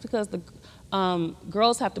meeting says because the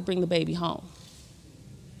girls have to bring the baby home.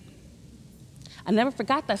 I never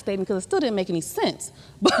forgot that statement because it still didn't make any sense.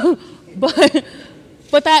 But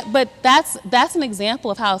that's an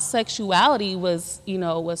example of how sexuality was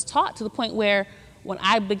taught, to the point where when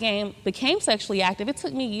I became sexually active, it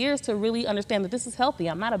took me years to really understand that this is healthy.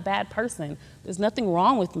 I'm not a bad person. There's nothing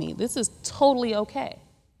wrong with me. This is totally okay.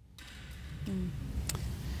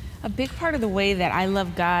 A big part of the way that I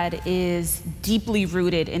love God is deeply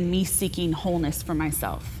rooted in me seeking wholeness for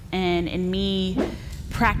myself and in me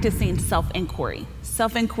practicing self-inquiry.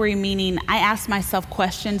 Self-inquiry meaning I ask myself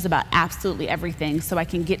questions about absolutely everything so I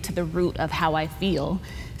can get to the root of how I feel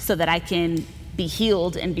so that I can be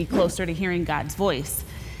healed and be closer to hearing God's voice.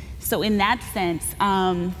 So in that sense,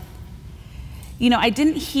 I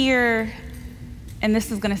didn't hear, and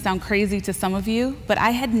this is going to sound crazy to some of you, but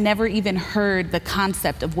I had never even heard the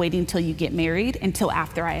concept of waiting till you get married until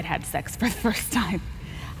after I had had sex for the first time.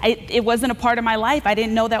 It wasn't a part of my life. I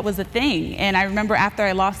didn't know that was a thing. And I remember after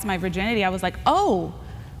I lost my virginity, I was like, oh,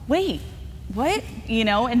 wait, what?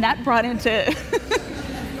 And that brought into,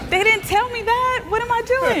 they didn't tell me that. What am I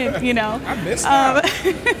doing? I missed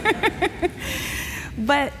that.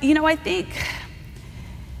 But, I think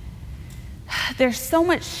there's so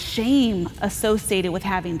much shame associated with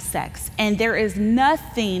having sex, and there is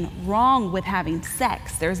nothing wrong with having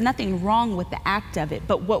sex. There's nothing wrong with the act of it,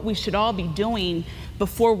 but what we should all be doing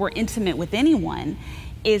before we're intimate with anyone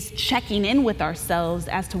is checking in with ourselves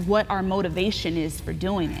as to what our motivation is for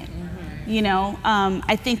doing it.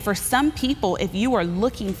 I think for some people, if you are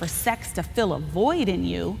looking for sex to fill a void in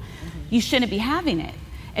you, you shouldn't be having it.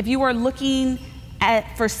 If you are looking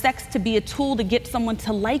for sex to be a tool to get someone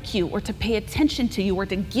to like you or to pay attention to you or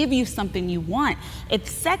to give you something you want, if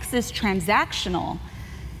sex is transactional,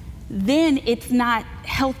 then it's not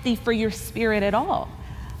healthy for your spirit at all.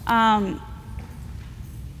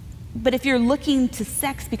 But if you're looking to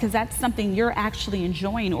sex because that's something you're actually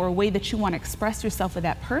enjoying or a way that you want to express yourself with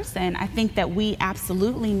that person, I think that we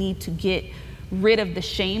absolutely need to get rid of the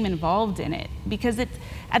shame involved in it. Because it's,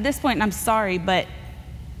 at this point, and I'm sorry, but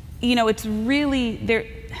it's really,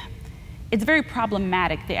 it's very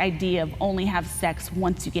problematic, the idea of only have sex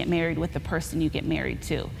once you get married with the person you get married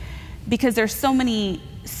to. Because there's so many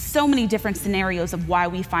different scenarios of why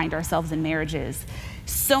we find ourselves in marriages.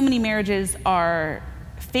 So many marriages are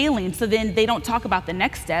failing, so then they don't talk about the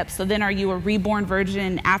next step. So then are you a reborn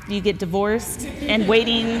virgin after you get divorced and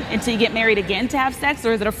waiting until you get married again to have sex,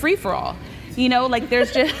 or is it a free-for-all?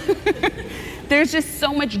 There's just there's just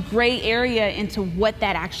so much gray area into what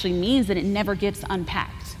that actually means that it never gets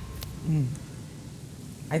unpacked.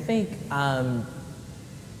 I think, so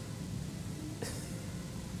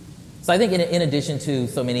I think in addition to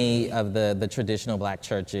so many of the traditional black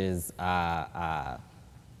churches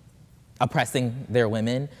oppressing their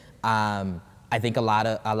women, I think a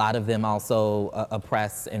lot of them also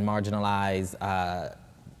oppress and marginalize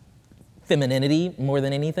femininity more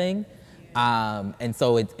than anything. And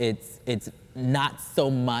so it's not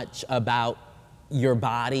so much about your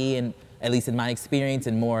body, and at least in my experience,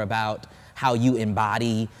 and more about how you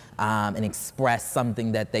embody and express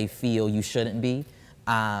something that they feel you shouldn't be.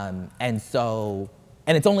 And it's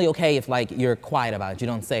only okay if like you're quiet about it, you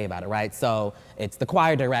don't say about it, right? So it's the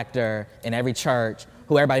choir director in every church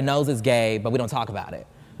who everybody knows is gay, but we don't talk about it,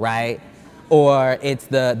 right? Or it's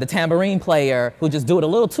the tambourine player who just do it a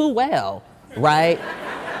little too well, right?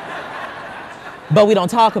 But we don't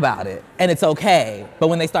talk about it, and it's okay. But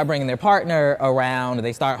when they start bringing their partner around, or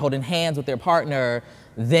they start holding hands with their partner,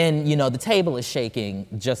 then, you know, the table is shaking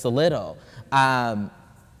just a little. I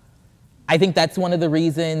think that's one of the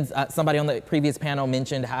reasons somebody on the previous panel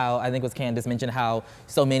mentioned how, I think it was Candice, mentioned how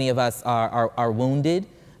so many of us are wounded.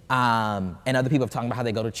 And other people have talked about how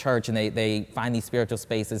they go to church and they find these spiritual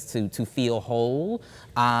spaces to feel whole.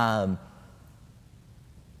 I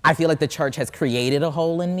feel like the church has created a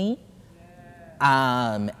hole in me.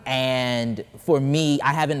 And for me,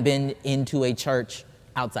 I haven't been into a church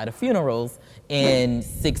outside of funerals in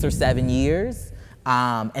 6 or 7 years.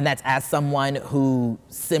 And that's as someone who,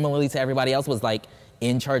 similarly to everybody else, was like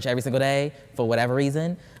in church every single day for whatever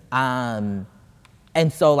reason. And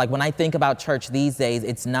so like when I think about church these days,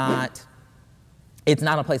 it's not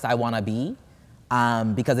a place I want to be,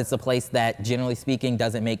 because it's a place that, generally speaking,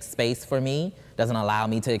 doesn't make space for me, doesn't allow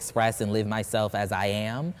me to express and live myself as I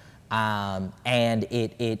am. And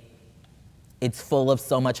it's full of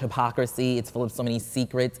so much hypocrisy. It's full of so many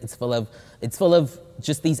secrets. It's full of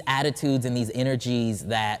just these attitudes and these energies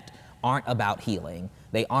that aren't about healing.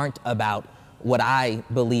 They aren't about what I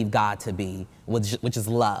believe God to be, which is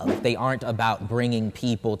love. They aren't about bringing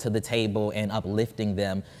people to the table and uplifting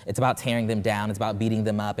them. It's about tearing them down. It's about beating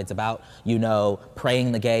them up. It's about, you know,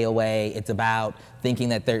 praying the gay away. It's about thinking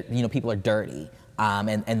that people are dirty.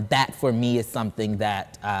 And that, for me, is something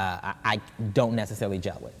that I don't necessarily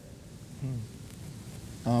gel with.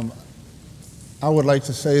 I would like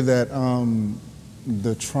to say that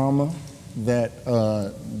the trauma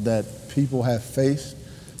that people have faced,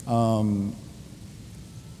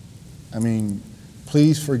 I mean,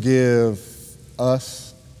 please forgive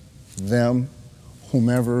us, them,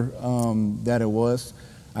 whomever that it was.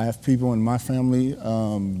 I have people in my family,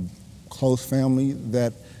 close family,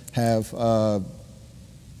 that have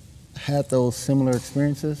had those similar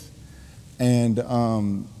experiences, and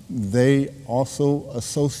they also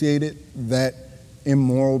associated that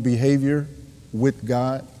immoral behavior with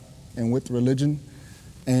God and with religion,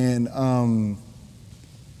 and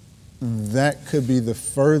that could be the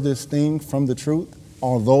furthest thing from the truth.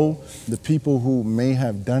 Although the people who may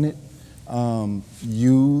have done it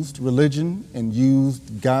used religion and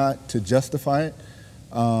used God to justify it,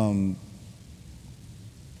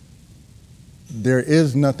 there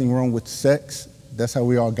is nothing wrong with sex. That's how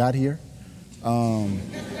we all got here.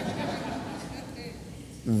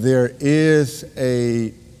 There is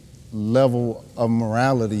a level of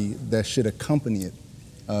morality that should accompany it,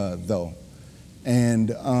 though.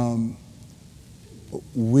 And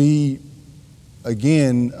we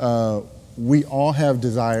all have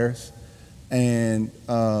desires, and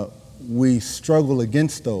we struggle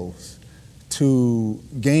against those to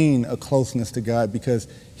gain a closeness to God, because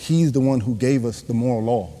He's the one who gave us the moral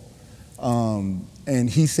law. And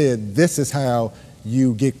He said, this is how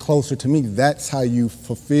you get closer to me. That's how you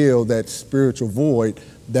fulfill that spiritual void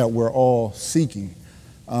that we're all seeking.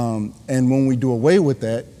 And when we do away with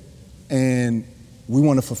that, and we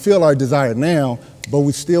want to fulfill our desire now, but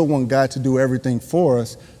we still want God to do everything for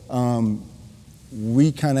us,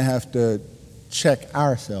 we kind of have to check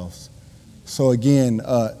ourselves. So again,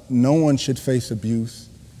 no one should face abuse.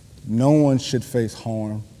 No one should face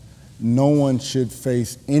harm. No one should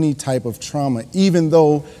face any type of trauma, even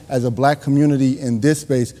though as a black community in this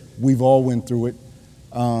space, we've all went through it.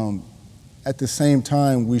 At the same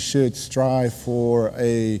time, we should strive for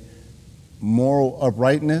a moral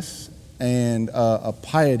uprightness and a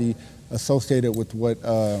piety associated with what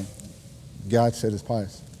God said is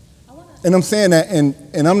pious. And I'm saying that,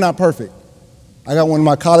 and I'm not perfect. I got one of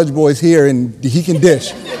my college boys here, and he can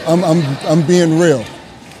dish. I'm being real.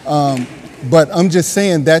 But I'm just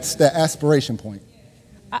saying that's the aspiration point.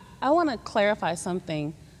 I want to clarify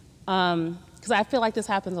something. because I feel like this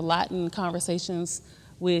happens a lot in conversations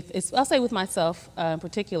with, I'll say with myself in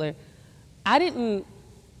particular, it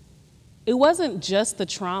wasn't just the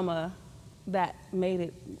trauma that made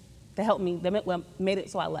it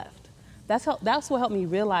so I left. That's what helped me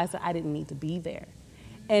realize that I didn't need to be there.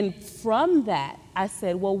 And from that, I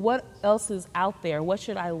said, well, what else is out there? What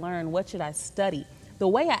should I learn? What should I study? The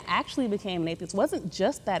way I actually became an atheist wasn't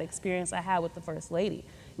just that experience I had with the First Lady.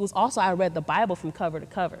 It was also I read the Bible from cover to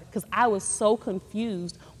cover, because I was so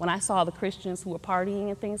confused when I saw the Christians who were partying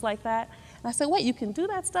and things like that. And I said, wait, you can do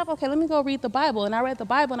that stuff? Okay, let me go read the Bible. And I read the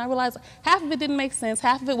Bible and I realized half of it didn't make sense,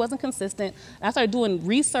 half of it wasn't consistent. And I started doing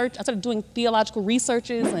research, I started doing theological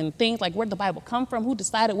researches and things like where did the Bible come from, who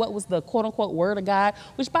decided what was the quote unquote word of God,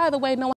 which by the way, no one